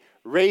already,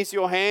 raise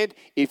your hand.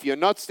 If you're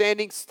not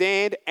standing,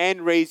 stand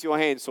and raise your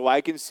hand so I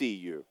can see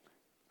you.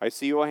 I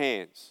see your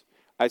hands.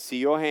 I see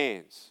your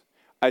hands.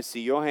 I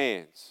see your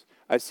hands.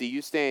 I see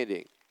you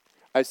standing.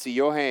 I see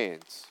your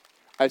hands.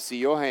 I see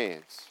your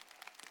hands.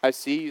 I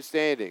see you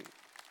standing.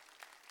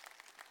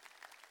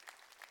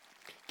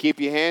 Keep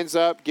your hands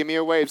up. Give me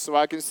a wave so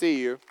I can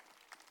see you.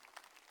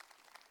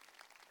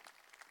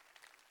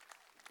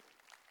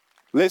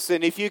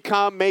 Listen, if you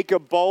can't make a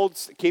bold,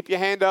 keep your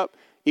hand up.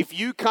 If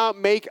you can't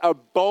make a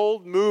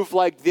bold move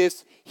like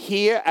this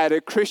here at a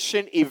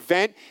Christian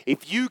event,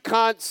 if you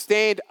can't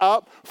stand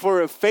up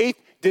for a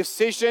faith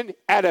decision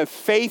at a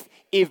faith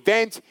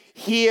event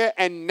here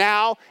and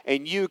now,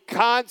 and you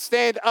can't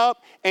stand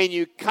up and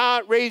you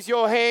can't raise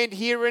your hand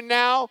here and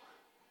now,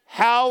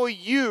 how are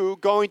you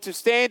going to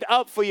stand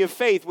up for your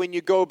faith when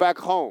you go back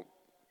home?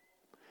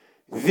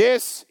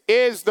 This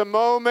is the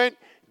moment.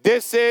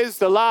 This is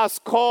the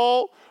last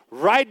call.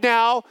 Right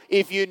now,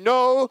 if you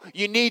know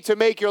you need to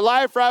make your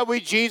life right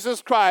with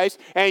Jesus Christ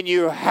and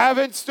you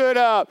haven't stood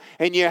up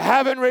and you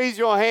haven't raised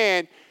your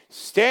hand,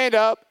 stand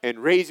up and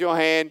raise your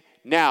hand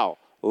now.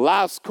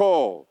 Last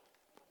call.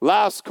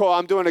 Last call.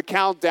 I'm doing a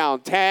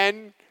countdown.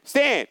 10,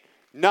 stand.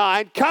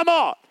 9, come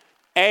on.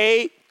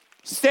 8,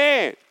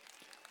 stand.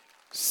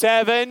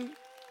 7,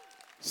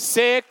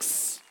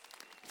 6,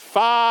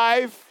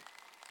 5,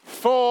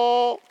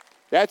 4.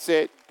 That's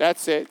it.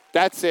 That's it.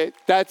 That's it.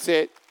 That's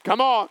it.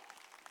 Come on.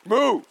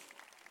 Move.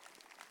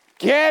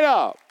 Get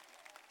up.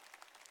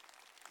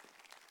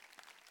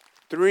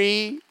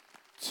 3,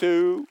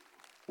 2,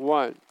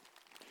 1.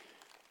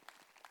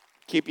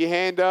 Keep your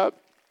hand up.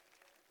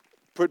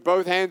 Put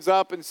both hands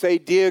up and say,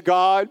 Dear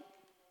God,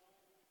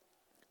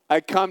 I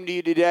come to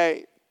you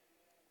today.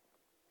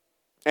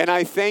 And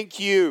I thank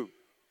you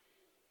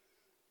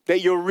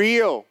that you're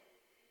real.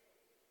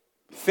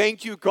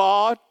 Thank you,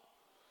 God,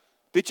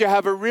 that you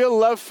have a real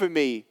love for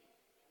me.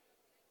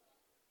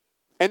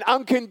 An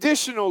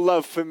unconditional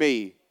love for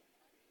me.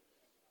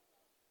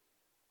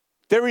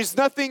 There is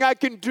nothing I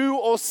can do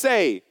or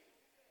say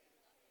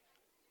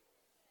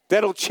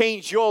that'll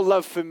change your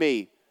love for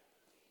me.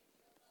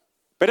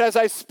 But as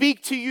I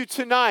speak to you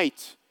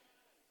tonight,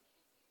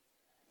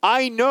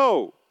 I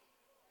know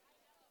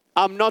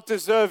I'm not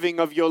deserving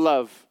of your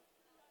love.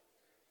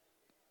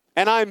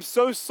 And I'm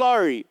so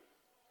sorry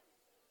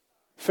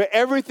for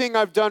everything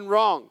I've done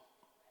wrong.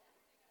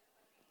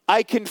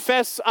 I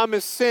confess I'm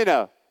a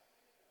sinner.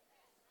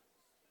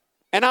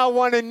 And I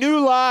want a new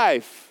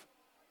life.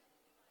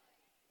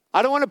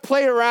 I don't want to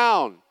play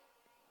around.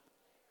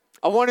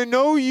 I want to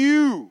know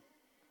you.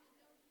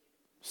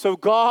 So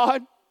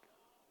God,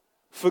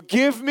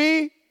 forgive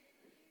me,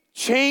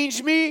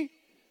 Change me,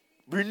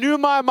 renew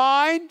my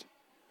mind,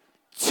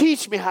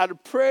 teach me how to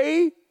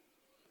pray,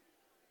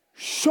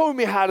 show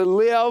me how to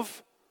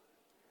live,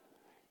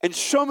 and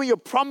show me your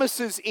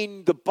promises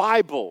in the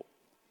Bible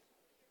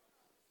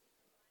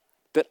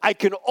that I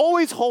can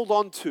always hold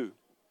on to.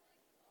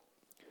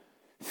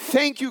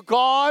 Thank you,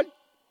 God.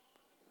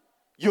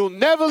 You'll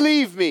never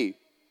leave me.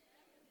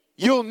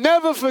 You'll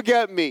never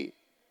forget me.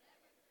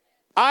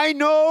 I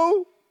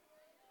know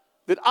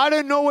that I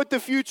don't know what the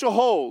future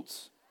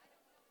holds.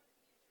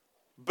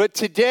 But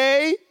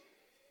today,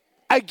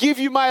 I give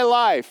you my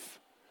life.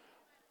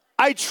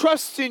 I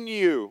trust in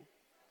you.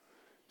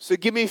 So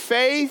give me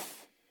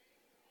faith,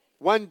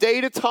 one day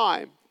at a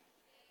time,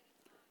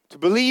 to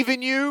believe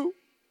in you,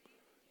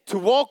 to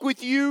walk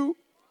with you,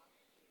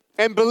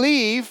 and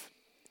believe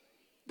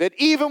that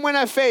even when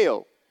I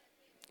fail,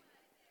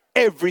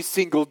 every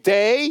single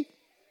day,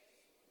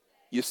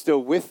 you're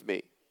still with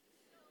me.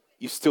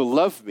 You still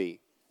love me.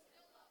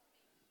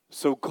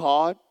 So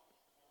God,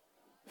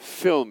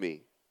 fill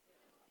me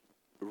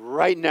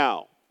right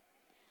now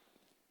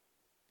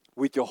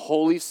with your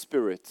Holy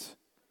Spirit,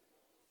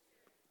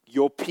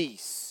 your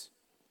peace,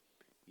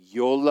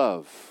 your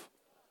love,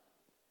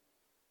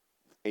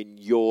 and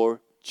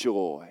your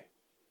joy.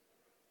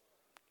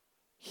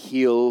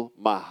 Heal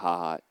my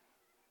heart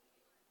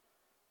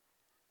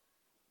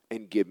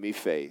and give me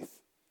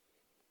faith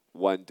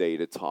one day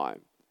at a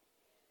time.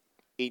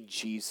 In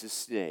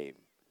Jesus' name,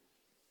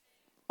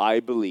 I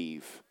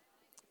believe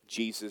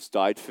Jesus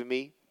died for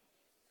me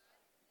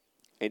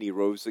and he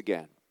rose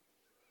again.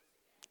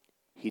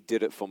 He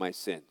did it for my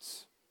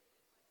sins.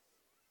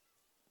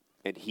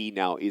 And he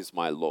now is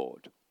my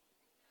Lord.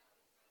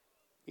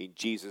 In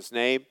Jesus'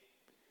 name,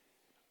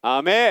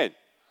 amen.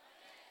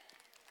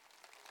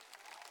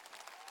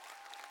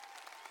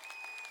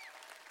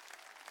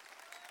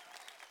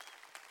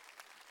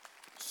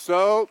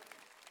 So,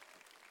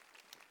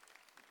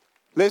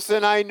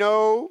 listen, I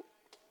know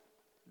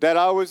that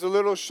I was a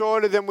little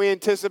shorter than we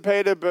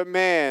anticipated, but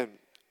man,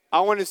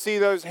 I want to see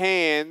those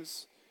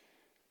hands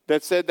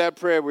that said that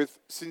prayer with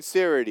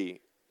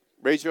sincerity.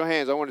 Raise your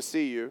hands. I want to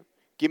see you.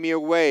 Give me a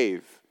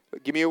wave.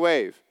 Give me a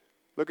wave.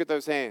 Look at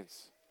those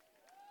hands.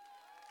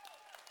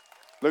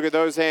 Look at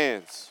those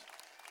hands.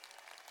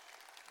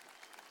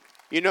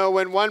 You know,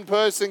 when one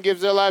person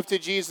gives their life to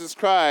Jesus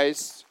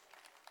Christ,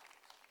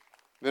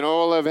 then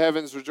all of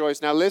heavens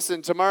rejoice. Now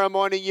listen, tomorrow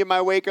morning you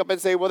might wake up and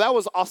say, well, that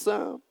was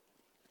awesome.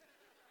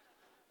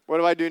 What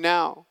do I do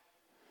now?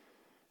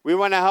 We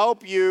want to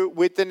help you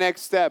with the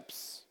next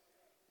steps.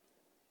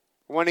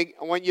 I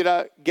want you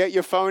to get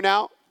your phone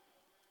out.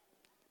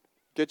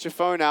 Get your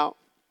phone out.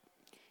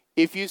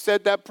 If you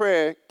said that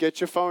prayer,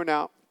 get your phone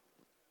out.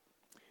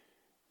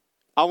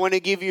 I want to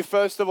give you,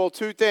 first of all,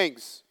 two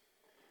things.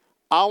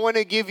 I want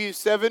to give you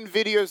 7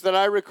 videos that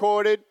I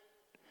recorded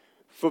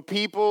for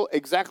people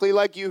exactly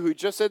like you who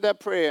just said that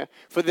prayer.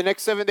 For the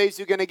next 7 days,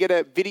 you're going to get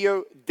a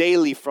video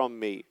daily from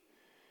me.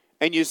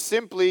 And you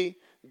simply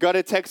got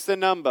to text the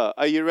number.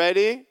 Are you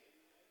ready?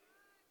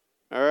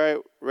 All right,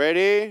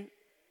 ready?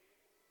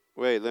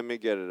 Wait, let me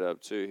get it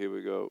up too. Here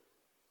we go.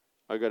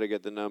 I got to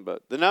get the number.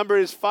 The number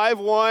is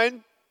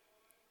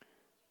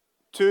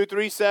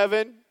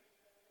 51237.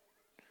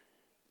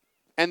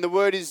 And the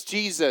word is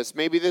Jesus.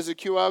 Maybe there's a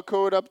QR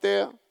code up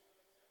there.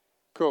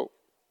 Cool.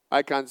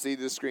 I can't see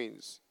the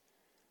screens.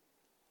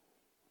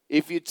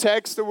 If you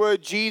text the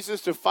word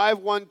Jesus to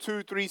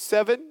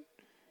 51237,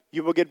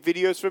 you will get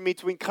videos from me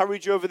to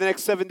encourage you over the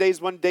next 7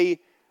 days, one video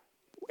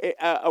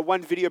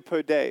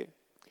per day.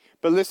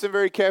 But listen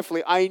very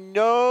carefully. I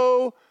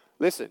know,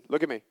 listen,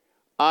 look at me.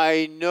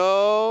 I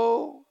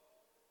know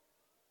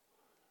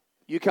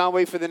you can't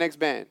wait for the next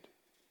band.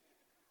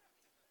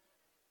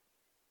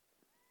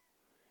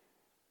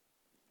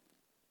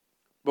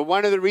 But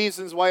one of the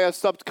reasons why I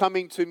stopped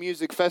coming to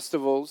music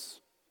festivals,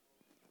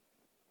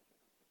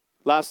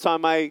 last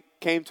time I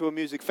came to a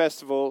music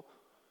festival,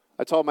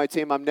 I told my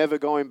team I'm never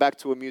going back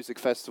to a music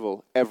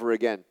festival ever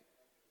again.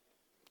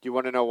 Do you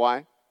want to know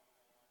why?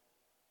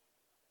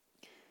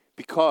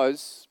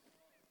 Because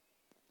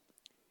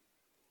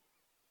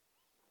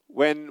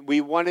when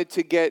we wanted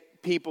to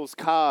get people's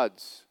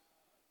cards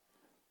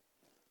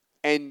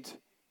and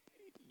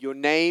your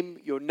name,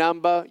 your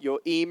number, your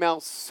email,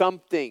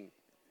 something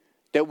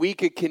that we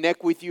could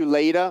connect with you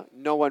later,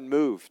 no one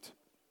moved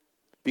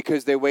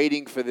because they're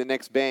waiting for the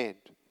next band.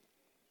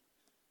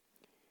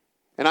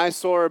 And I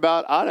saw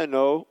about,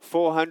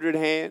 400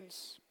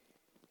 hands.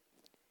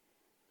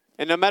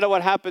 And no matter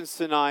what happens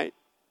tonight,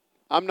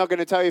 I'm not going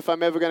to tell you if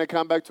I'm ever going to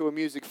come back to a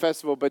music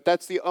festival, but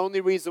that's the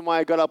only reason why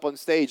I got up on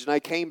stage. And I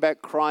came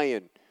back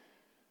crying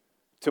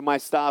to my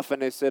staff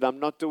and I said, I'm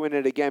not doing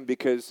it again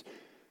because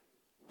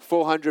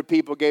 400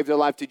 people gave their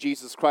life to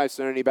Jesus Christ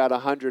and only about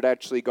 100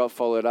 actually got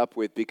followed up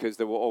with because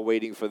they were all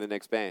waiting for the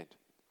next band.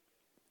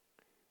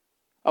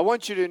 I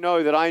want you to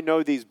know that I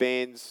know these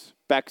bands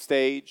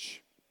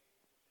backstage.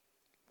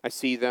 I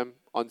see them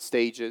on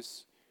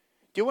stages.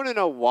 Do you want to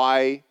know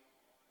why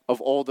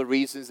of all the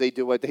reasons they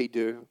do what they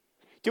do?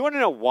 Do you want to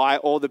know why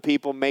all the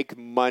people make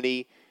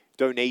money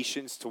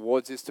donations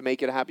towards this to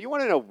make it happen. You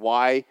want to know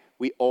why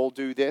we all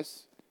do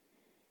this?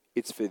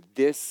 It's for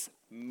this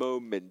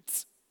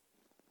moment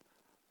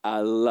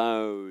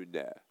alone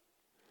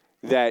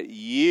that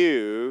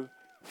you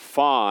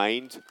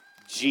find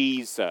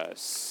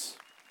Jesus.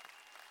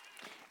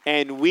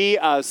 And we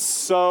are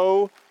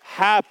so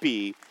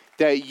happy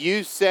that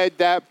you said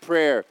that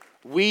prayer.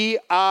 We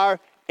are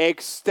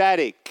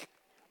ecstatic.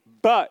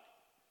 But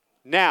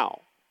now,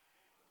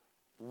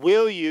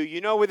 will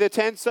you know where the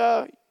tents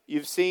are?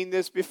 You've seen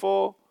this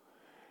before.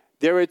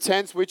 There are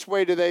tents. Which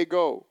way do they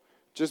go?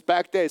 Just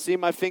back there. See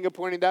my finger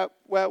pointing that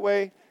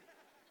way?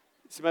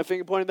 See my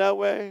finger pointing that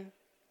way?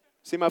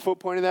 See my foot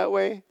pointing that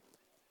way?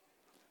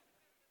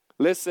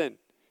 Listen,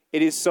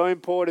 it is so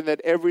important that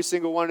every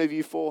single one of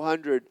you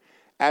 400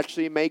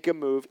 actually make a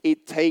move.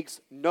 It takes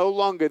no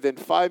longer than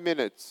 5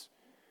 minutes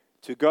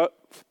to go.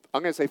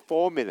 I'm going to say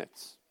 4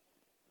 minutes.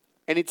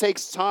 And it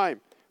takes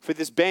time for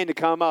this band to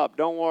come up.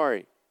 Don't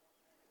worry.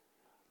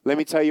 Let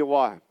me tell you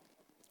why.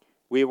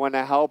 We want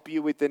to help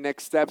you with the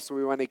next steps.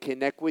 We want to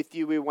connect with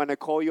you. We want to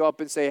call you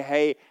up and say,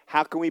 hey,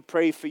 how can we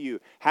pray for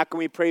you? How can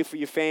we pray for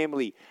your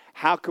family?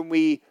 How can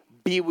we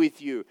be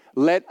with you?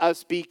 Let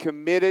us be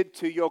committed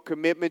to your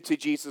commitment to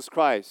Jesus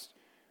Christ.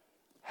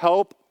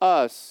 Help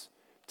us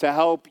to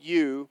help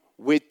you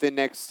with the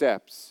next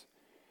steps.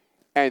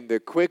 And the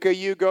quicker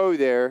you go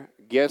there,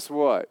 guess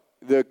what?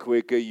 The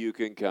quicker you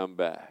can come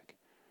back.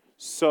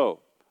 So,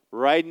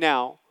 right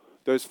now,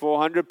 those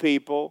 400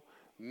 people,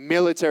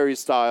 military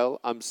style,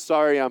 I'm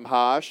sorry I'm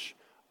harsh,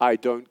 I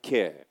don't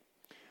care.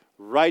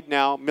 Right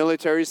now,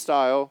 military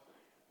style,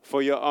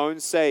 for your own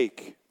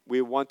sake,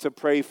 we want to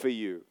pray for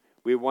you.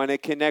 We want to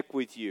connect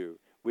with you.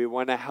 We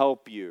want to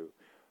help you.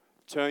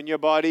 Turn your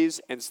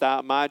bodies and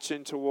start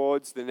marching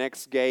towards the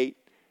next gate.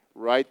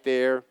 Right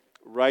there,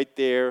 right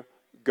there.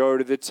 Go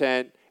to the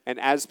tent. And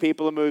as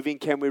people are moving,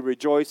 can we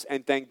rejoice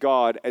and thank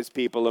God as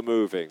people are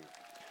moving?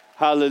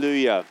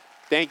 Hallelujah.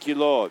 Thank you,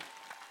 Lord.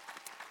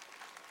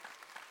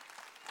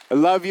 I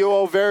love you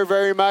all very,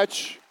 very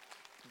much.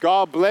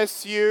 God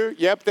bless you.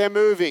 Yep, they're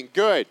moving.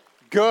 Good,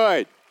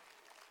 good,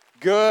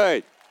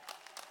 good,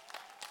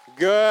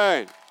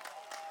 good.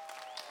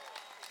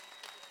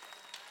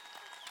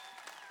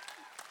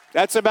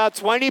 That's about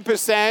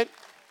 20%.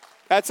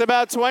 That's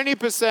about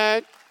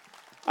 20%.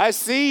 I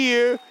see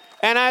you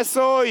and I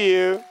saw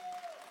you.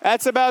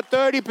 That's about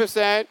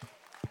 30%.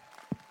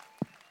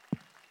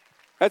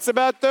 That's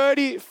about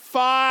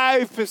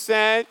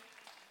 35%.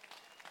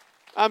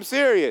 I'm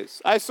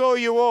serious. I saw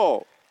you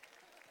all.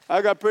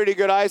 I got pretty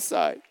good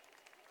eyesight.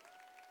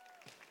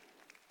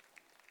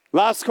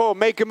 Last call,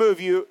 make a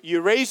move.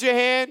 You raise your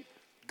hand,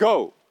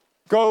 go,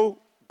 go,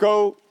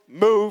 go,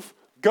 move,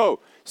 go.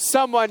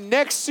 Someone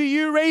next to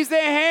you raise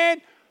their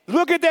hand,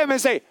 look at them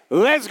and say,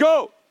 let's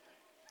go.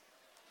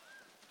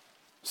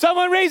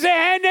 Someone raise their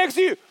hand next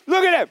to you,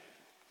 look at them.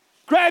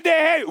 Grab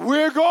their hand,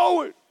 we're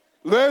going.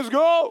 Let's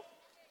go.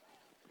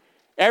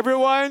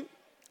 Everyone,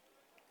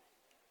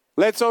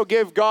 let's all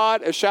give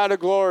God a shout of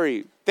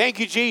glory. Thank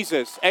you,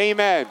 Jesus.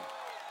 Amen.